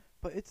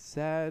 But it's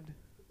sad,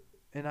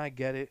 and I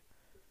get it.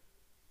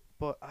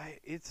 But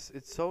it's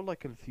so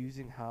like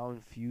confusing how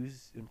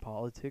infused in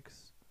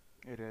politics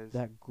It is.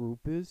 that group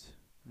is.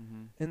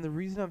 Mm-hmm. And the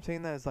reason I'm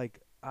saying that is like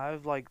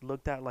I've like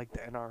looked at like the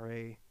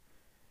NRA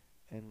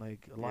and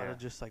like a lot Yeah. of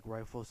just like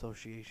rifle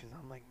associations.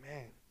 I'm like,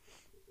 man,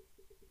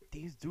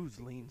 these dudes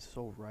lean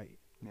so right.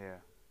 Yeah.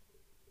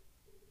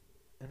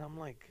 And I'm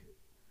like,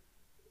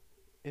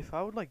 if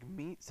I would like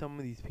meet some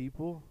of these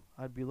people,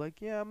 I'd be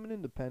like, yeah, I'm an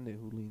independent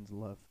who leans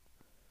left.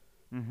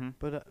 Mm-hmm.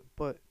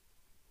 But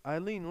I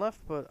lean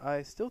left, but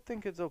I still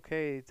think it's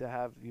okay to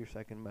have your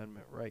Second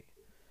Amendment right.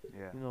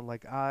 Yeah. You know,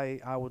 like I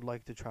would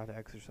like to try to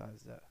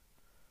exercise that.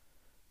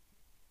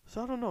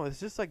 So I don't know, it's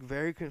just like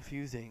very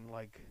confusing,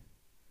 like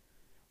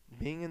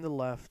being in the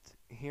left,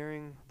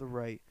 hearing the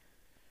right,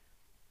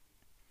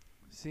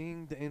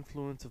 seeing the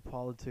influence of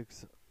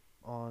politics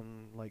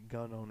on like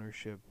gun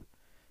ownership,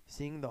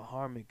 seeing the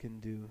harm it can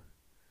do,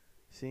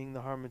 seeing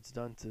the harm it's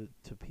done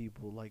to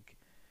people, like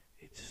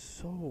it's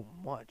so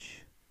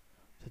much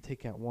to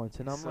take at once.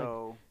 And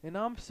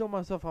I'm still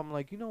myself, I'm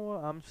like, you know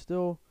what, I'm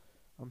still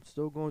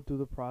going through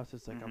the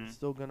process. Like I'm Mhm.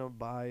 still gonna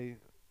buy,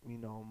 you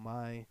know,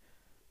 my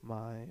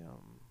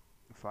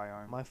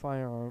firearm. my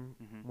firearm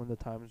Mm-hmm. when the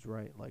time's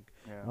right. Like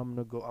Yeah. I'm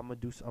gonna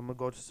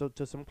go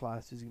to some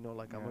classes, you know,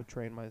 like I'm Yeah.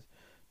 gonna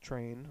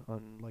train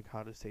on like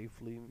how to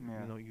safely,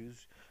 Yeah. you know,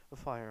 use a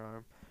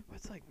firearm. But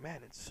it's like,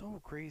 man, it's so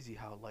crazy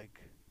how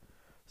like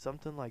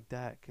something like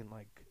that can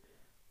like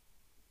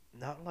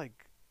not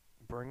like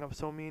bring up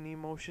so many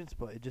emotions,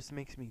 but it just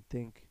makes me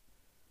think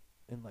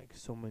in like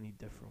so many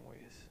different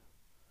ways.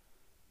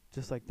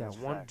 Just like that That's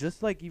one, facts.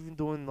 just like even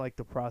doing like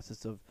the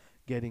process of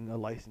getting a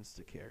license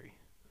to carry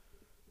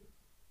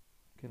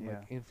can Yeah.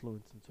 like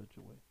influence in such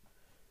a way.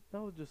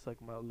 That was just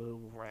like my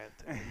little rant.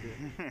 To end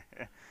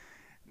it.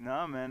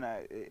 No, man.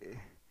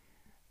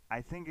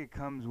 I think it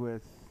comes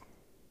with.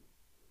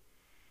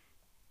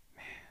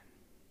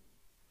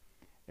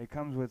 It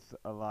comes with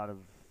a lot of,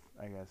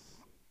 I guess,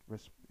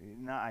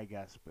 not I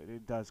guess, but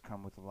it does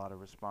come with a lot of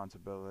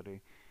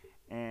responsibility.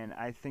 And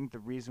I think the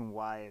reason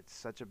why it's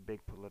such a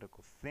big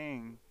political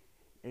thing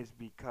is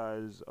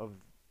because of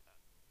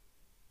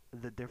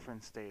the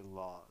different state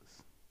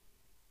laws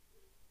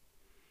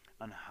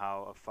on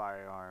how a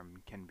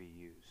firearm can be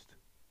used.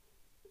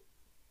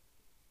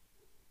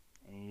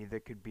 And it either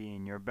could be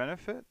in your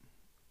benefit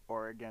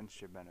or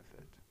against your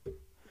benefit.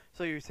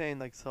 So you're saying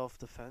like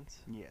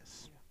self-defense?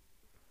 Yes.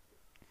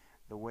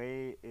 The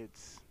way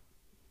it's,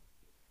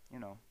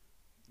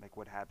 like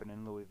what happened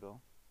in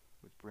Louisville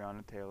with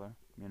Breonna Taylor,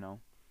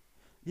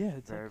 Yeah,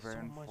 it's Very, like very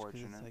so much 'cause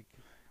unfortunate. it's like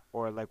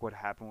or like what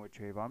happened with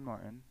Trayvon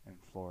Martin in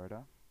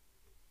Florida,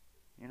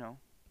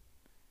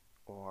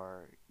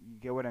 or you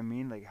get what I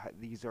mean? Like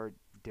these are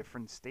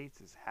different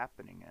states it's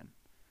happening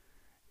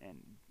in, and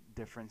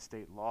different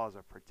state laws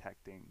are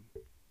protecting,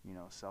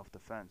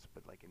 self-defense.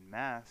 But like in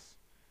Mass,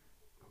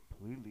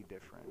 completely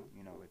different.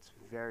 It's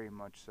very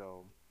much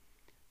so,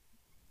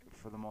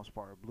 for the most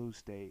part, a blue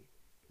state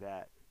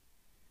that,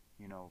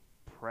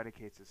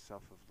 predicates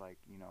itself of like,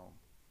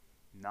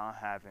 not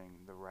having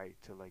the right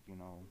to like,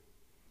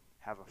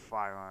 have a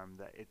firearm.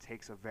 That it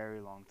takes a very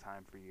long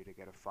time for you to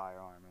get a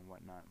firearm and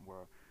whatnot.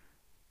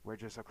 We're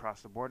just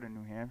across the border in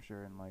New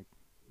Hampshire, and like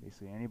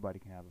basically anybody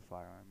can have a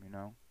firearm,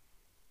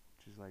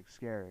 which is like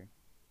scary.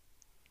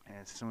 And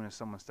as soon as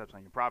someone steps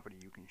on your property,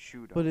 you can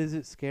shoot them. But is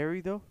it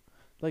scary though?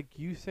 Like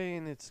you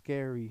saying it's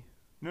scary.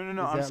 No. Is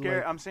I'm that, scared.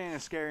 like- I'm saying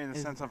it's scary in the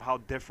is- sense of how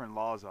different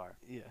laws are.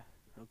 Yeah.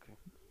 Okay.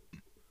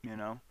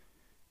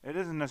 It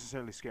doesn't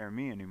necessarily scare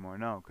me anymore.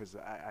 No, because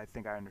I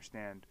think I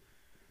understand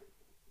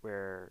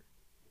where.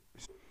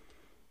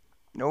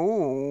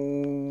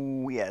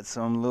 Oh, we had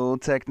some little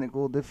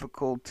technical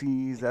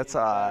difficulties. That's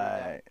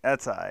alright.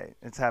 That's alright.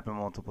 It's happened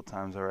multiple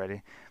times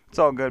already. It's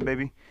all good,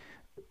 baby.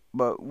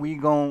 But we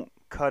gon'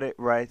 cut it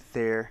right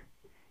there.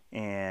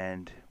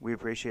 And we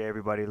appreciate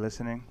everybody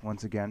listening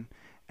once again.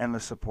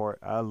 Endless support.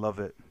 I love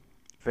it.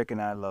 Vic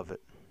and I love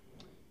it.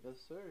 Yes,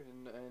 sir.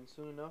 And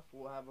soon enough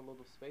we'll have a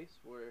little space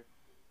where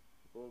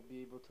we'll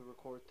be able to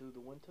record through the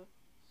winter.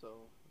 So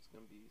it's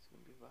gonna be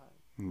a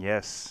vibe.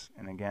 Yes,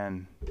 and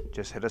again,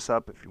 just hit us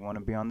up if you want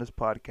to be on this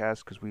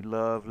podcast, because we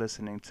love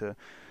listening to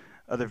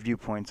other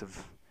viewpoints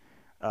of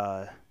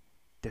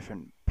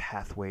different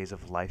pathways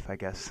of life, I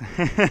guess.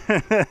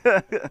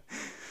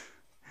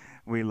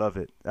 We love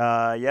it.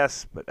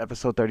 Yes, but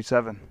episode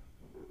 37.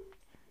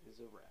 Is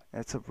a wrap.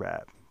 It's a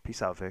wrap.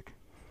 Peace out, Vic.